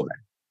the muscle then.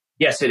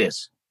 Yes, it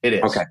is. It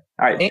is. Okay.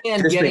 All right.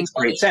 And this makes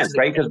great sense,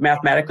 right? Because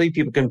mathematically,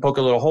 people can poke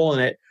a little hole in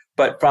it.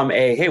 But from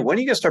hey, when are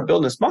you going to start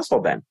building this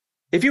muscle then?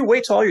 If you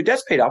wait till all your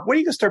debt's paid off, when are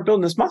you going to start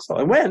building this muscle?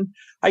 And when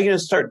are you going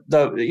to start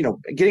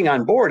getting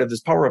on board of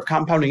this power of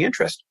compounding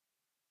interest?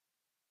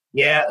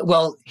 Yeah.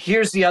 Well,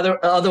 here's the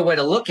other way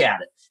to look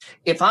at it.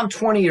 If I'm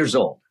 20 years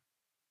old,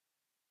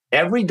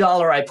 every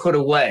dollar I put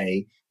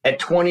away at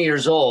 20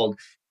 years old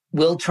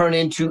will turn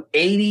into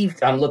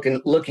I'm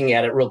looking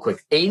at it real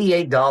quick,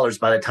 $88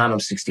 by the time I'm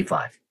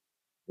 65.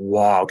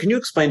 Wow. Can you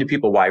explain to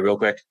people why real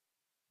quick?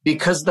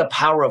 Because the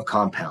power of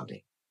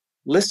compounding.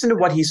 Listen to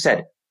what he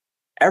said.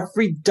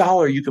 Every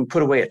dollar you can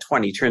put away at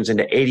 20 turns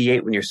into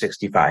 88 when you're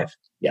 65.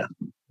 Yeah.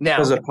 Now,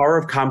 because of the power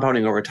of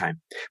compounding over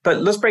time.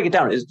 But let's break it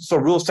down. So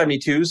Rule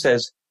 72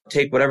 says,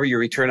 take whatever your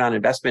return on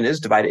investment is,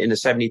 divide it into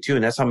 72,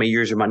 and that's how many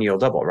years your money will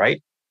double,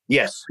 right?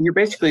 Yes. You're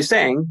basically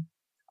saying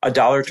a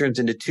dollar turns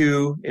into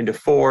 2, into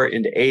 4,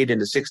 into 8,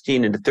 into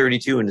 16, into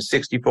 32, into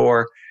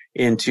 64,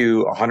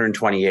 into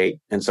 128,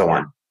 and so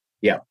on.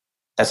 Yeah.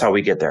 That's how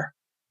we get there.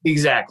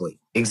 Exactly.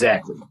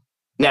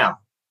 Now,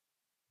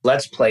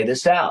 let's play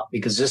this out,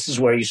 because this is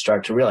where you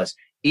start to realize,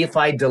 if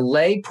I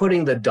delay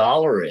putting the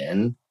dollar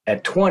in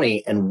at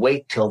 20 and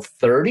wait till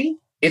 30,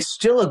 it's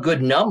still a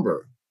good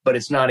number, but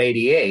it's not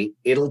 88.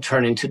 It'll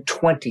turn into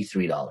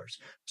 $23.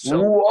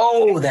 So,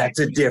 whoa, that's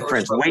a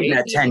difference. Waiting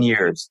at 10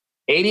 years.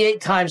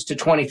 88 times to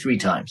 23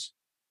 times.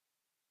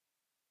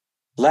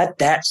 Let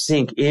that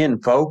sink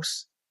in,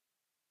 folks.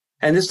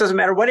 And this doesn't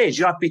matter what age.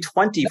 You don't have to be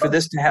 20 for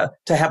this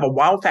to have a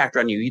wow factor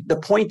on you. The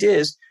point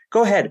is,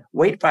 go ahead,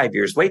 wait 5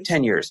 years, wait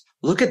 10 years.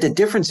 Look at the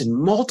difference in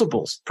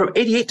multiples from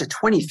 88 to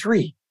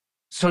 23.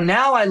 So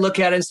now I look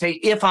at it and say,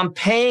 if I'm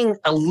paying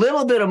a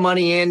little bit of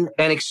money in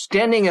and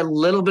extending a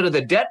little bit of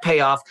the debt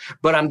payoff,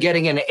 but I'm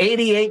getting an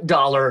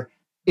 $88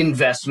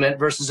 investment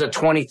versus a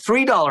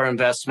 $23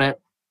 investment,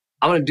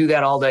 I'm going to do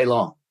that all day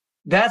long.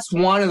 That's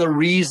one of the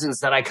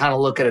reasons that I kind of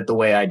look at it the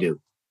way I do.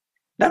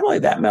 Not only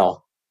that,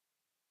 Mel,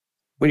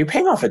 when you're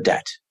paying off a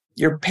debt,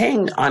 you're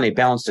paying on a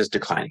balance that's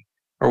declining.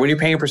 Or when you're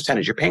paying a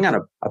percentage, you're paying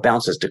on a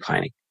balance that's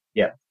declining.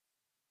 Yeah.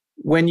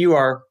 When you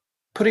are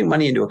putting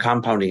money into a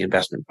compounding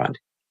investment fund,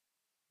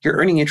 you're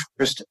earning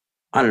interest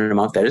on an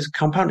amount that is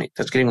compounding,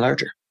 that's getting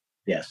larger.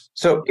 Yes.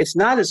 So it's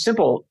not as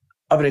simple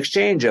of an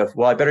exchange of,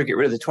 well, I better get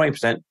rid of the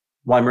 20%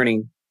 while I'm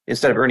earning,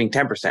 instead of earning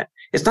 10%.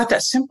 It's not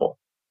that simple.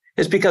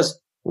 It's because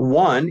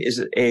one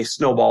is a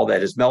snowball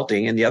that is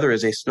melting and the other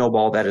is a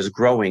snowball that is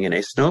growing in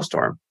a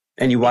snowstorm.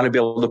 And you want to be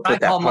able to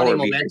put that power money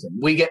momentum.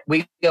 We get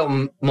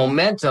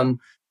momentum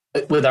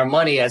with our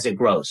money as it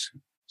grows.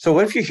 So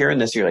what if you're hearing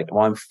this, you're like,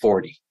 well, I'm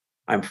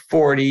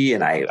 40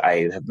 and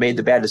I have made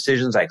the bad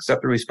decisions. I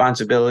accept the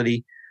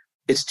responsibility.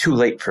 It's too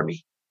late for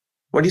me.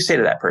 What do you say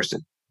to that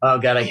person? Oh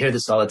God, I hear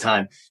this all the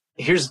time.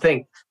 Here's the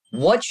thing.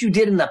 What you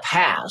did in the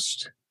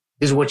past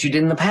is what you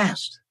did in the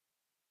past.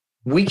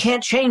 We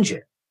can't change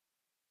it.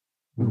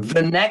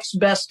 The next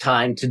best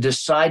time to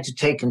decide to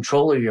take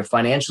control of your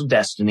financial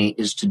destiny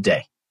is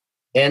today.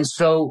 And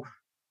so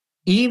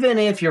even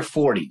if you're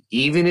 40,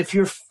 even if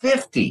you're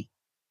 50,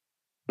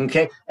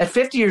 okay, at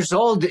 50 years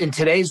old in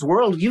today's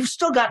world, you've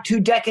still got 2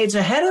 decades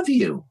ahead of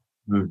you.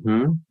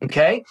 Mm-hmm.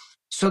 Okay.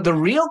 So the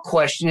real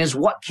question is,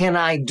 what can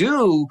I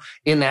do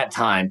in that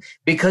time?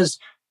 Because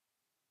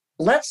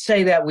let's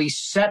say that we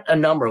set a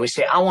number. We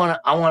say, I want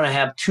to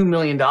have $2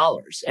 million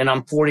and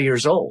I'm 40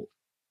 years old.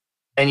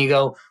 And you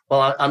go,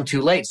 well, I'm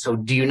too late. So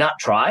do you not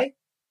try?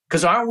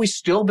 Because aren't we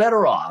still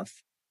better off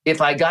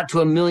if I got to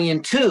 $1.2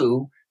 million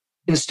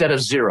instead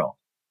of 0?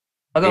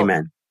 I go,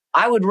 Amen.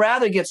 I would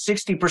rather get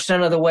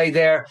 60% of the way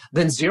there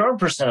than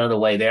 0% of the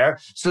way there.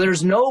 So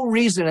there's no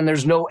reason and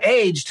there's no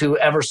age to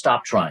ever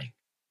stop trying.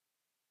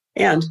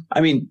 And I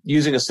mean,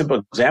 using a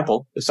simple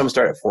example, if someone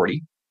started at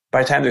 40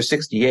 by the time they're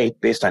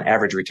 68, based on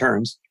average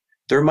returns,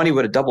 their money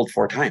would have doubled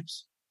 4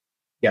 times.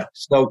 Yeah.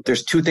 So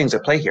there's 2 things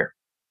at play here.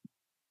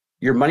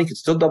 Your money could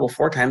still double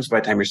 4 times by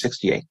the time you're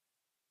 68.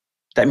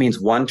 That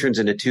means 1 turns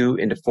into 2,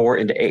 into 4,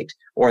 into 8.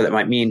 Or that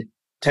might mean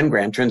 10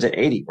 grand turns at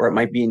 80. Or it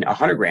might mean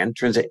 100 grand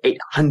turns at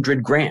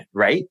 800 grand,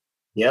 right?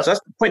 Yeah. So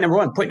that's point number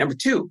 1. Point number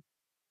 2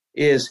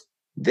 is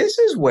this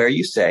is where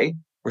you say,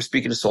 we're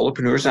speaking to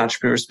solopreneurs and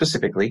entrepreneurs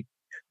specifically,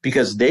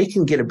 because they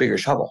can get a bigger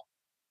shovel.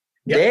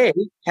 Yep. They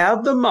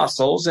have the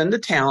muscles and the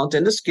talent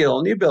and the skill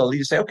and the ability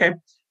to say, okay,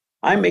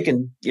 I'm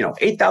making,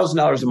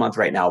 $8,000 a month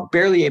right now,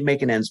 barely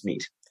making ends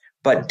meet.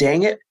 But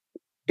dang it,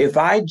 if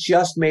I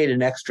just made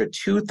an extra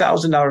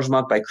 $2,000 a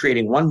month by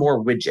creating one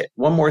more widget,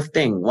 one more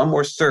thing, one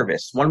more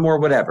service, one more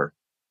whatever,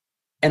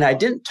 and I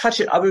didn't touch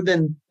it other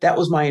than that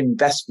was my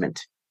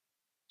investment,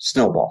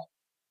 snowball.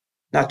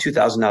 Now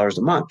 $2,000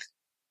 a month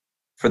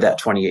for that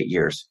 28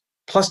 years,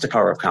 plus the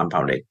power of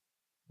compounding.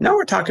 Now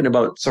we're talking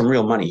about some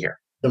real money here.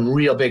 Some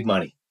real big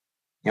money.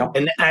 Yep.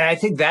 And I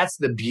think that's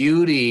the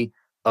beauty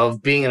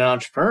of being an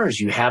entrepreneur is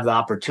you have the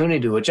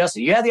opportunity to adjust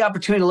it. You have the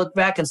opportunity to look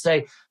back and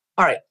say,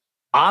 all right,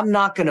 I'm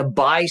not going to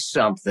buy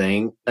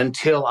something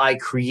until I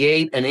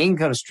create an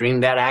income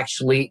stream that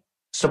actually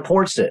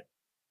supports it.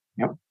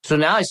 Yep. So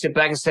now I sit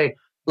back and say,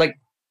 like,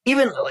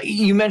 even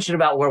you mentioned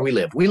about where we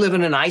live. We live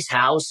in a nice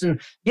house and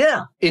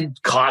yeah,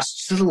 it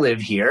costs to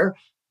live here.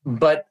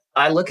 But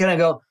I look at it and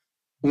go,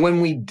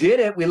 when we did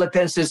it, we looked at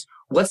it and says,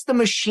 what's the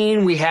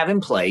machine we have in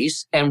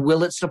place and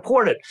will it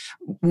support it?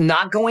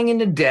 Not going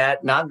into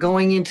debt, not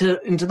going into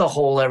the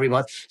hole every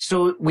month.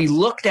 So we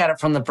looked at it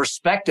from the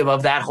perspective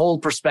of that whole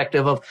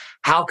perspective of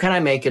how can I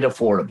make it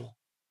affordable?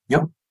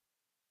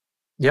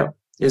 Yep.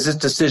 Is this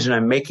decision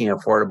I'm making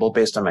affordable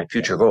based on my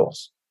future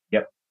goals?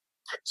 Yep.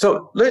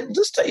 So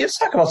let's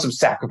talk about some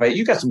sacrifice.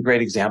 You got some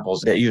great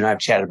examples that you and I have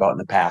chatted about in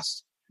the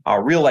past.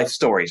 Real life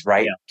stories,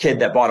 right? Yeah. Kid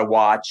that bought a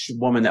watch,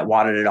 woman that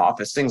wanted an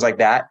office, things like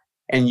that.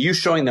 And you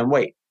showing them,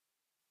 wait,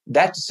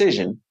 that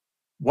decision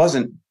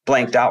wasn't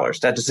blank dollars.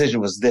 That decision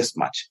was this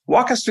much.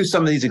 Walk us through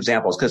some of these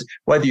examples, because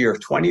whether you're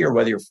 20 or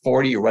whether you're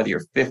 40 or whether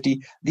you're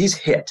 50, these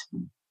hit.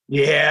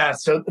 Yeah.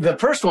 So the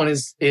first one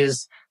is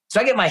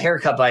so I get my hair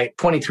cut by a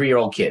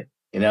 23-year-old kid,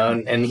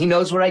 and he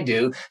knows what I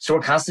do. So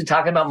we're constantly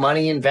talking about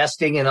money,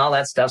 investing and all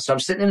that stuff. So I'm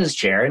sitting in his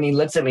chair and he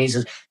looks at me and he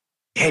says,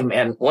 hey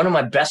man, one of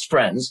my best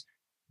friends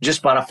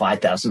just bought a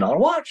 $5,000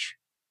 watch.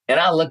 And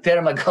I looked at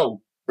him, I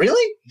go,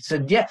 really? He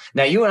said, yeah.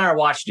 Now you and I are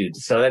watch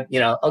dudes. So that,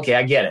 okay,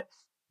 I get it.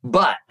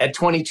 But at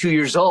 22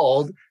 years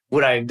old,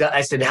 what I've done,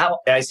 I said,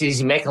 is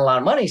he making a lot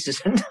of money? He says,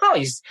 no,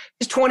 he's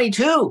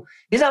 22.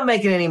 He's not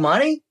making any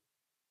money.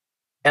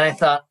 And I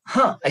thought,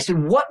 I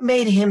said, what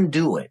made him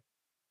do it?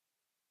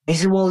 He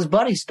said, well, his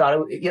buddies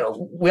thought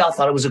we all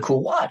thought it was a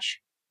cool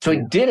watch. So he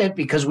did it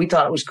because we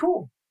thought it was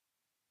cool.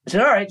 I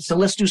said, all right, so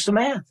let's do some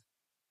math.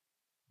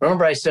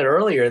 Remember I said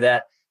earlier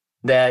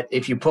that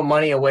if you put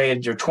money away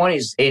at your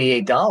 20s,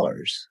 $88.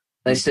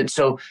 And I said,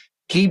 so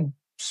he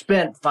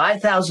spent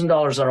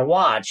 $5,000 on a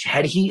watch.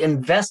 Had he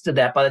invested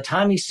that, by the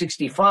time he's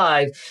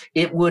 65,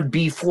 it would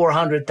be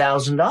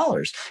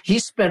 $400,000. He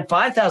spent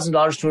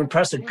 $5,000 to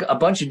impress a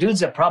bunch of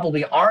dudes that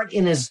probably aren't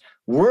in his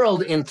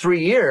world in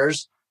 3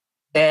 years.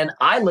 And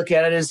I look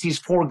at it as he's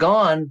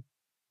foregone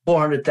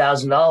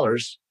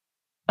 $400,000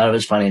 out of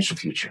his financial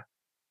future.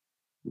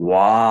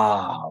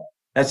 Wow.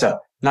 That's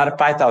not a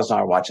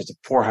 $5,000 watch. It's a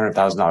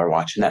 $400,000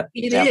 watch.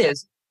 It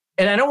is.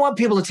 And I don't want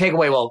people to take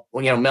away,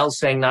 Mel's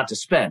saying not to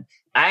spend.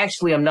 I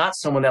actually am not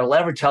someone that will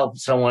ever tell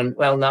someone,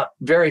 not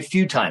very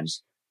few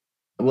times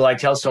will I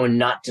tell someone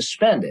not to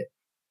spend it.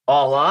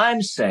 All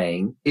I'm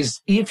saying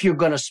is if you're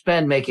going to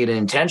spend, make it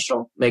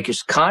intentional, make it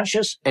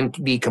conscious, and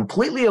be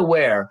completely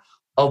aware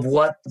of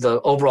what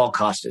the overall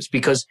cost is.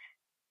 Because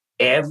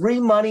every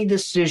money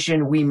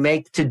decision we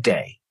make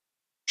today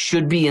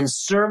should be in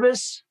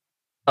service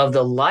of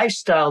the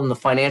lifestyle and the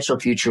financial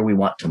future we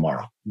want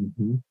tomorrow.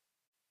 Mm-hmm.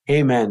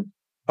 Amen.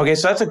 Okay,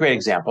 so that's a great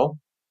example.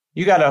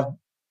 You got a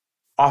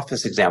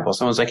office example.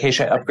 Someone's like, hey,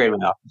 should I upgrade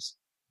my office?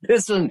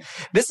 This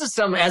is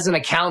some, as an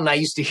accountant, I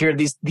used to hear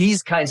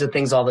these kinds of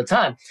things all the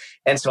time.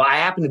 And so I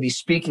happened to be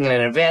speaking at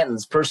an event and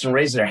this person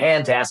raised their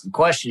hand to ask a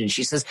question. And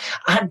she says,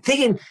 I'm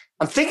thinking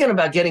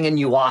about getting a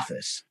new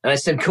office. And I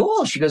said,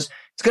 cool. She goes,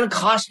 it's going to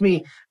cost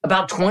me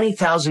about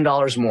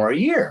 $20,000 more a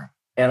year.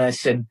 And I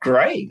said,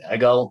 great. I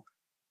go,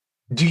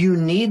 do you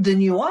need the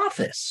new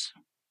office?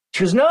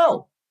 She goes,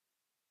 no.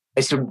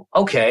 I said,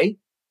 okay,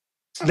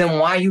 then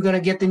why are you going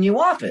to get the new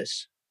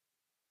office?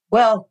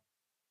 Well,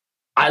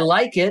 I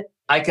like it.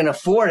 I can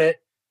afford it,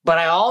 but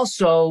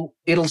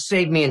it'll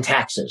save me in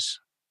taxes.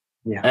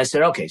 Yeah. And I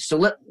said, okay,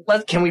 so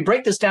can we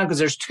break this down? Because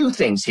there's 2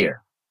 things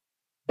here.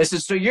 I said,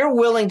 so you're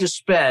willing to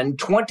spend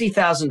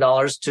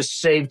 $20,000 to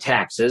save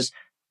taxes,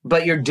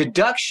 but your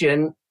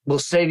deduction will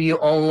save you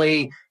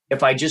only,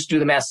 if I just do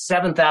the math,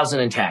 $7,000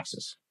 in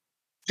taxes.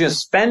 Just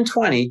spend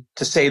 20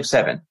 to save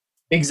 7.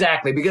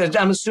 Exactly, because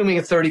I'm assuming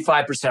a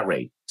 35%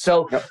 rate.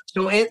 So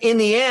in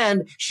the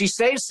end, she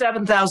saved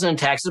 $7,000 in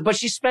taxes, but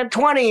she spent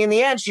 $20. In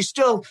the end, she's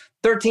still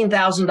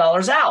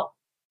 $13,000 out.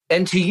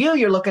 And to you,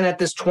 you're looking at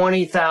this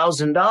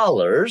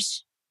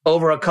 $20,000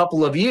 over a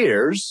couple of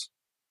years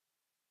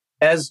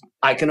as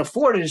I can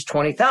afford it as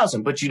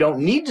 $20,000, but you don't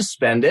need to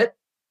spend it.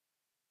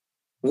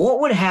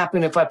 What would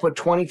happen if I put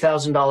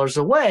 $20,000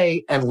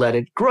 away and let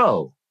it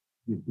grow?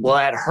 Well,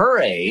 at her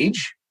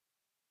age,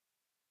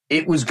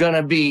 it was going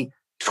to be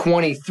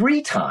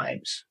 23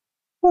 times.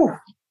 Whew.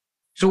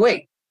 So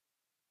wait,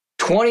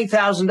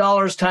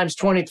 $20,000 times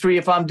 23,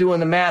 if I'm doing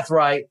the math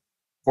right.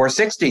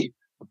 460.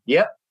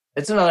 Yep.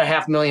 It's another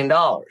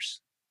 $500,000.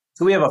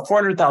 So we have a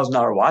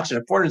 $400,000 watch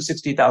and a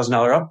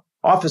 $460,000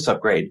 office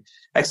upgrade,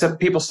 except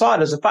people saw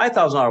it as a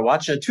 $5,000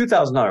 watch and a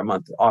 $2,000 a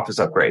month office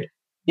upgrade.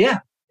 Yeah.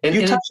 And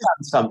you touched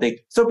on something.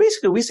 So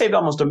basically we saved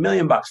almost $1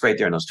 million right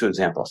there in those two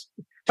examples.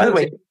 By the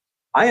way,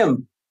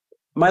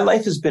 my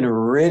life has been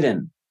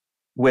ridden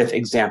with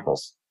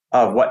examples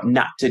of what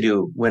not to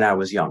do when I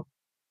was young.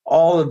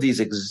 All of these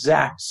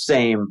exact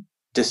same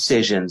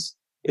decisions.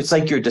 It's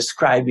like you're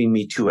describing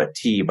me to a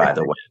T, by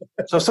the way.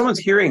 So if someone's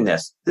hearing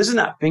this is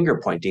not finger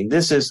pointing.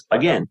 This is,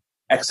 again,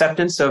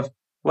 acceptance of,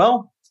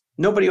 well,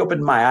 nobody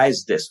opened my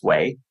eyes this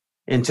way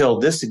until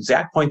this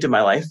exact point in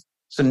my life.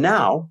 So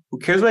now, who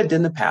cares what I did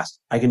in the past?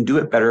 I can do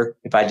it better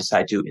if I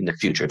decide to in the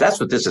future. That's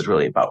what this is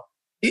really about.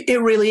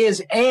 It really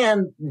is.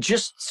 And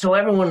just so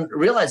everyone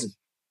realizes,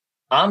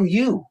 I'm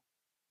you.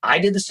 I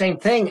did the same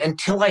thing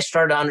until I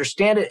started to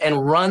understand it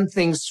and run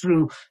things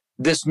through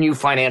this new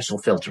financial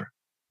filter.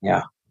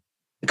 Yeah.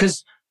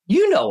 Because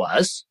you know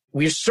us,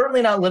 we're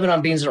certainly not living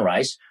on beans and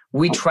rice.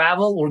 We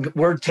travel,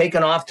 we're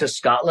taking off to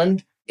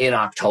Scotland in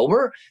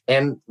October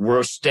and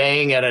we're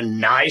staying at a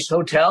nice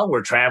hotel.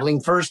 We're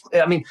traveling first.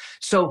 I mean,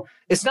 so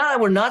it's not that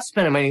we're not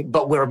spending money,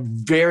 but we're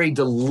very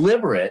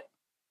deliberate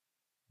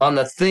on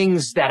the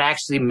things that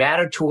actually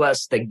matter to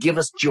us, that give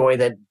us joy,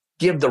 that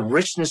give the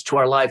richness to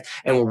our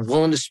life, and we're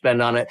willing to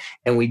spend on it.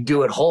 And we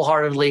do it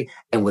wholeheartedly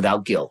and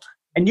without guilt.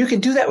 And you can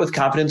do that with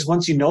confidence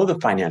once you know the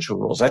financial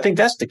rules. I think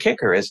that's the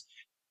kicker is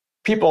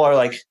people are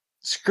like,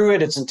 screw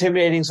it, it's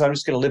intimidating, so I'm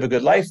just going to live a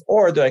good life.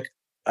 Or they're like,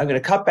 I'm going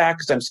to cut back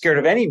because I'm scared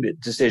of any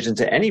decisions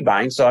and any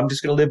buying, so I'm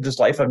just going to live this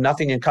life of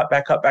nothing and cut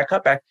back.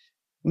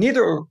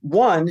 Neither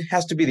one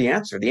has to be the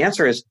answer. The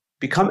answer is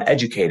become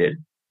educated.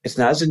 It's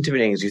not as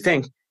intimidating as you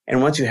think.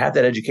 And once you have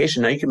that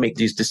education, now you can make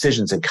these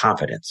decisions in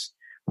confidence.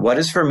 What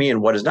is for me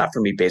and what is not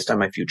for me based on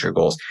my future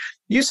goals?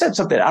 You said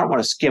something, I don't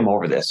want to skim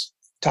over this.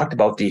 Talked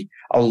about the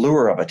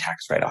allure of a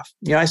tax write-off.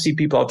 You know, I see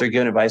people out there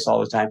giving advice all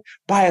the time.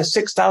 Buy a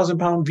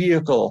 6,000-pound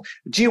vehicle.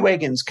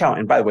 G-Wagons count.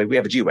 And by the way, we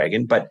have a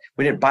G-Wagon, but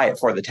we didn't buy it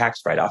for the tax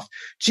write-off.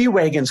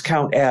 G-Wagons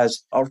count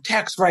as a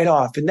tax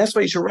write-off. And that's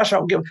why you should rush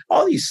out and give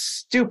all these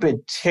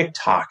stupid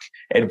TikTok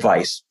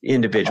advice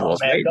individuals.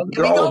 Right?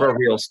 They're all over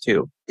reels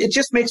too. It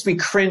just makes me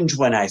cringe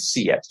when I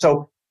see it.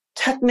 So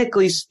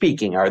technically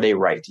speaking, are they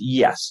right?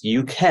 Yes,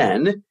 you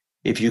can.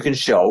 If you can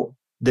show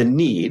the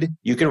need,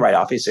 you can write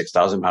off a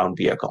 6,000-pound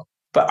vehicle.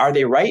 But are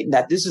they right in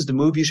that this is the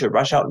move you should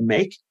rush out and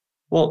make?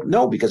 Well,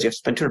 no, because you have to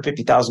spend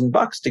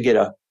 $250,000 to get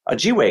a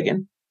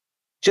G-Wagon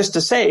just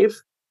to save,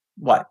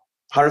 what,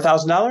 $100,000?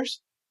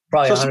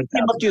 Probably so $100,000. someone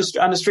came up to you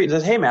on the street and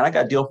says, hey, man, I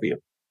got a deal for you.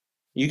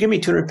 You give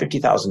me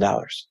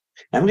 $250,000.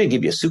 I'm going to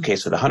give you a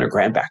suitcase with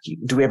 $100,000 back.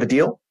 Do we have a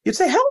deal? You'd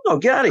say, hell no,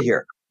 get out of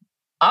here.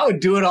 I would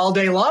do it all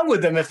day long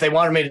with them if they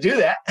wanted me to do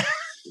that.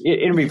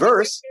 In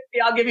reverse.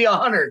 I'll give you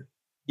 100.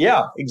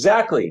 Yeah,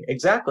 exactly.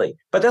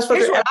 But that's what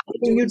they're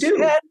asking you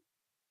do.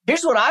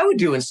 Here's what I would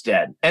do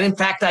instead. And in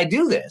fact, I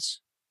do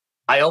this.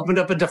 I opened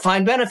up a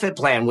defined benefit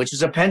plan, which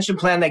is a pension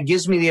plan that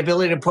gives me the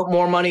ability to put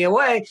more money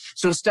away.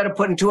 So instead of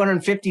putting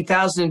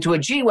 $250,000 into a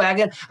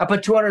G-Wagon, I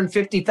put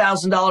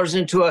 $250,000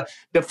 into a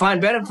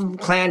defined benefit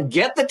plan,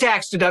 get the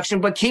tax deduction,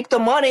 but keep the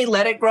money,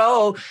 let it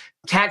grow,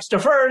 tax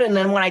deferred. And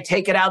then when I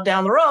take it out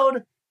down the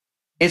road,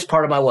 it's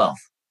part of my wealth.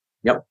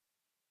 Yep,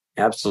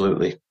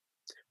 absolutely.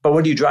 But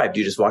what do you drive?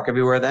 Do you just walk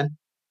everywhere then?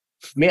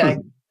 Me,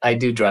 I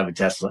do drive a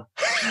Tesla.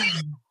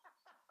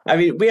 I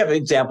mean, we have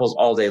examples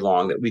all day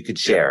long that we could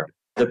share.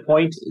 The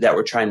point that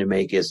we're trying to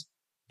make is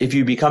if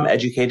you become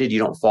educated, you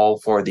don't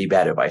fall for the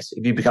bad advice.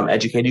 If you become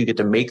educated, you get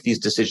to make these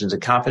decisions in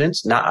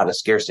confidence, not out of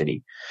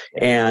scarcity.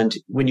 And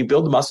when you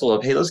build the muscle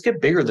of, hey, let's get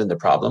bigger than the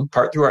problem,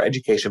 part through our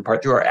education,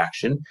 part through our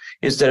action,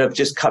 instead of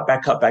just cut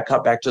back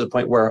to the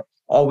point where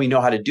all we know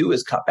how to do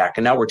is cut back.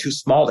 And now we're too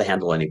small to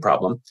handle any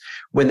problem.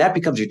 When that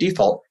becomes your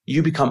default,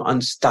 you become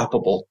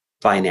unstoppable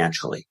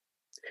financially.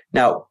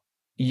 Now,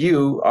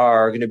 you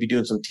are going to be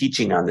doing some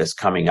teaching on this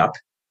coming up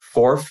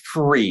for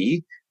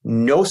free,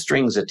 no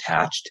strings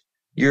attached.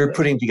 You're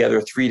putting together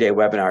a 3-day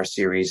webinar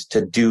series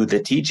to do the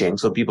teaching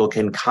so people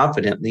can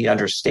confidently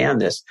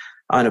understand this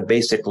on a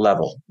basic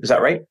level. Is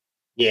that right?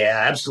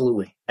 Yeah,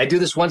 absolutely. I do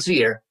this once a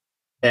year,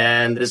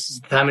 and this is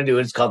the time to do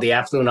it. It's called the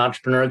Affluent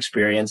Entrepreneur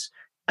Experience.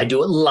 I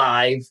do it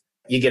live.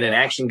 You get an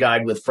action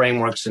guide with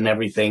frameworks and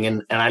everything,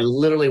 and I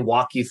literally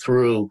walk you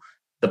through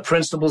the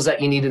principles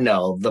that you need to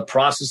know, the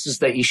processes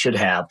that you should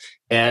have,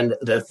 and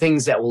the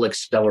things that will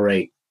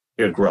accelerate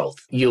your growth.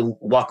 You'll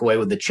walk away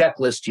with the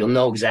checklist. You'll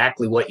know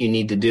exactly what you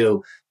need to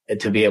do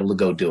to be able to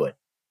go do it.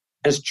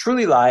 It's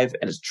truly live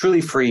and it's truly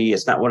free.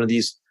 It's not one of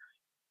these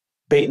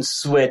bait and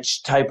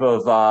switch type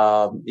of,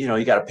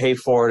 you got to pay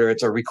for it or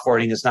it's a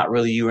recording. It's not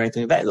really you or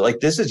anything like that. Like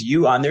this is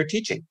you on there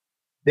teaching.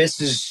 This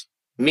is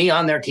me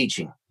on there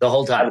teaching the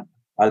whole time.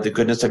 Out of the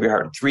goodness of your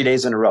heart, 3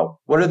 days in a row.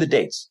 What are the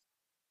dates?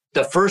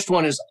 The first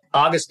one is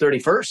August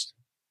 31st.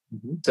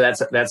 Mm-hmm. So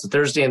that's a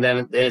Thursday, and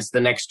then it's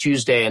the next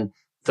Tuesday and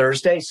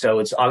Thursday. So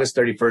it's August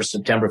 31st,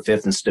 September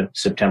 5th, and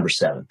September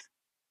 7th.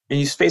 And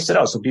you space it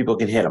out so people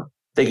can hit them.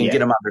 They can get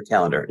them on their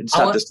calendar. It's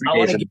not just 3 days. I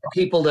want to get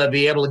people to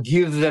be able to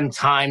give them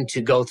time to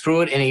go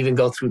through it and even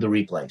go through the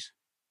replays.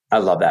 I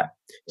love that.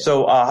 Yeah.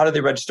 So how do they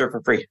register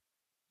for free?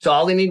 So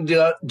all they need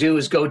to do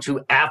is go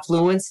to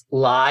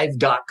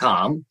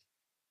affluencelive.com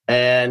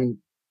and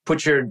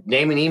put your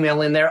name and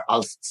email in there.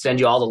 I'll send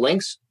you all the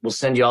links. We'll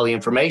send you all the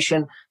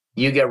information.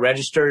 You get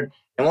registered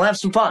and we'll have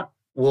some fun.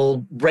 We'll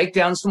break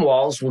down some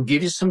walls. We'll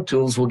give you some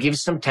tools. We'll give you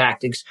some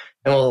tactics,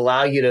 and we'll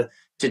allow you to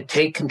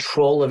take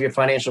control of your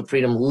financial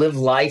freedom, live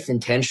life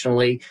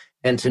intentionally,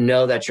 and to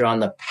know that you're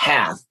on the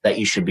path that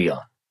you should be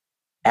on.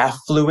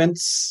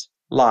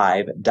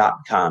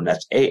 Affluencelive.com.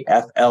 That's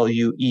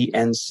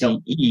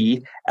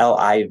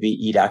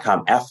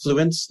AFLUENCELIVE.com.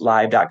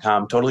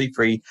 Affluencelive.com. Totally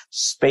free,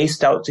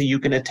 spaced out so you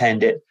can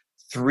attend it.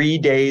 3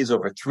 days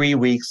over 3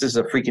 weeks. This is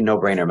a freaking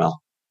no-brainer,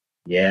 Mel.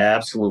 Yeah,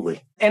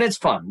 absolutely. And it's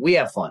fun. We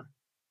have fun.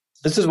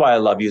 This is why I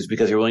love you, is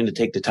because you're willing to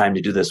take the time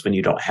to do this when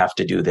you don't have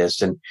to do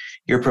this. And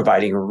you're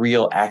providing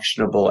real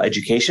actionable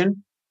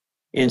education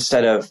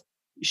instead of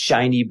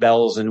shiny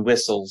bells and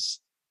whistles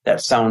that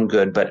sound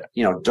good, but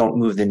don't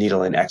move the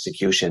needle in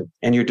execution.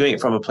 And you're doing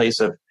it from a place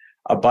of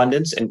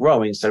abundance and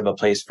growing instead of a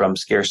place from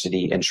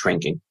scarcity and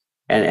shrinking.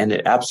 And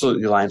it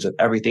absolutely aligns with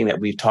everything that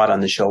we've taught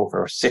on the show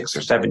for 6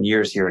 or 7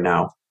 years here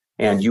now.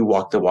 And you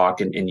walk the walk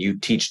and you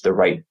teach the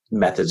right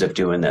methods of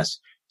doing this.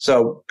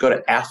 So go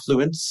to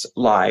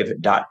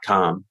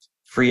affluencelive.com,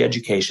 free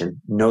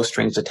education, no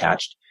strings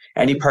attached.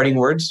 Any parting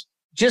words?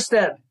 Just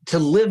that to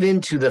live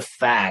into the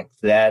fact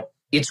that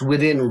it's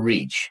within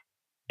reach.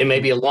 It may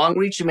be a long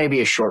reach, it may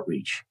be a short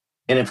reach.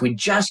 And if we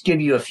just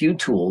give you a few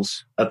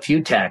tools, a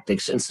few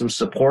tactics, and some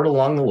support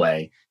along the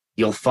way,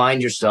 you'll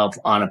find yourself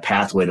on a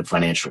pathway to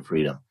financial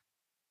freedom.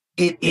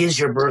 It is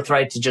your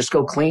birthright to just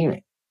go clean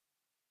it.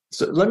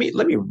 So let me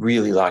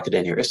really lock it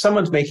in here. If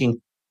someone's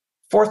making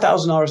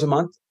 $4,000 a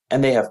month,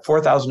 and they have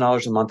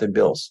 $4,000 a month in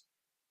bills,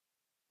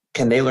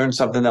 can they learn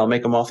something that'll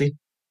make them wealthy?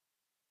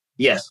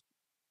 Yes.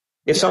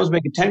 If someone's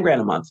making 10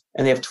 grand a month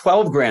and they have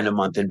 12 grand a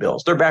month in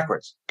bills, they're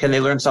backwards. Can they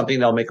learn something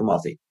that'll make them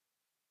wealthy?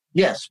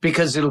 Yes,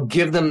 because it'll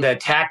give them the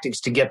tactics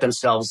to get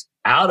themselves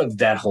out of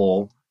that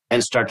hole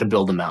and start to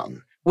build a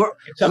mountain.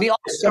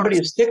 Somebody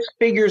is 6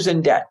 figures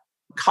in debt,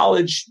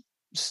 college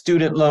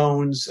student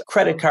loans,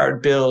 credit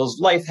card bills,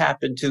 life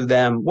happened to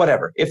them,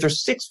 whatever. If they're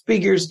 6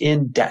 figures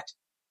in debt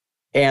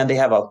and they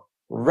have a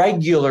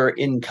regular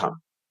income,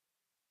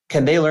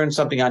 can they learn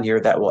something on here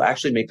that will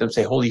actually make them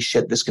say, holy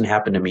shit, this can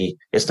happen to me.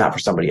 It's not for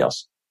somebody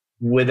else.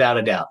 Without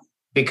a doubt,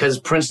 because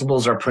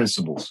principles are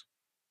principles.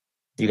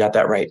 You got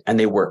that right. And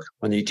they work.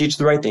 When you teach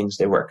the right things,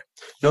 they work.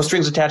 No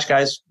strings attached,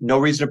 guys. No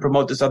reason to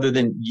promote this other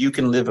than you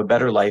can live a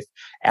better life.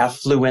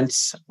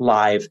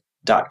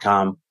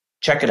 Affluencelive.com.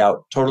 Check it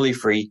out. Totally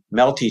free.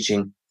 Mel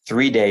teaching,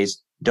 3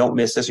 days. Don't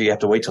miss this or you have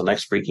to wait till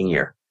next freaking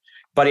year.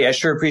 Buddy, I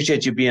sure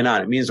appreciate you being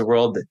on. It means the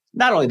world that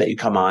not only that you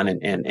come on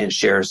and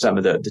share some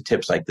of the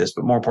tips like this,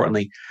 but more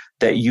importantly,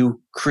 that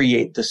you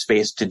create the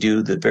space to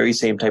do the very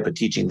same type of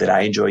teaching that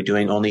I enjoy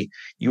doing, only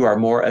you are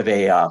more of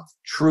a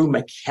true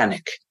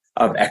mechanic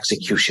of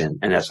execution.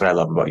 And that's what I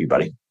love about you,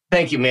 buddy.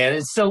 Thank you, man.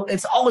 It's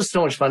always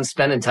so much fun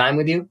spending time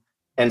with you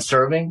and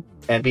serving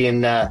and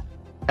being kind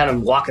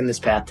of walking this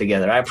path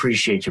together. I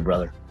appreciate you,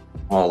 brother.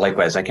 Well,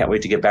 likewise. I can't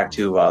wait to get back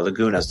to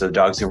Laguna so the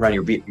dogs can run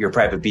your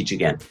private beach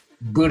again.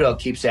 Budo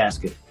keeps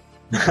asking.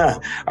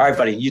 All right,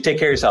 buddy. You take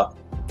care of yourself.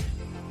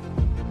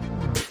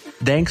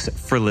 Thanks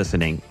for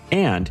listening.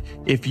 And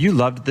if you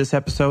loved this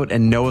episode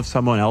and know of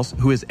someone else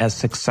who is as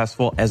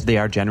successful as they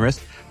are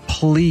generous,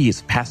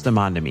 please pass them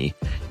on to me.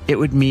 It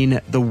would mean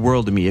the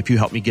world to me if you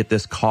help me get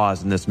this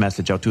cause and this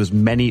message out to as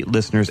many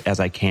listeners as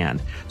I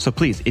can. So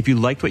please, if you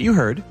liked what you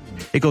heard,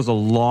 it goes a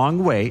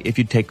long way if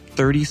you take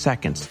 30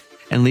 seconds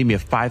and leave me a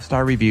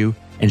 5-star review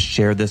and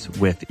share this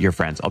with your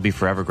friends. I'll be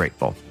forever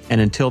grateful.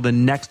 And until the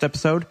next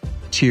episode,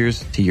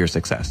 cheers to your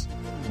success.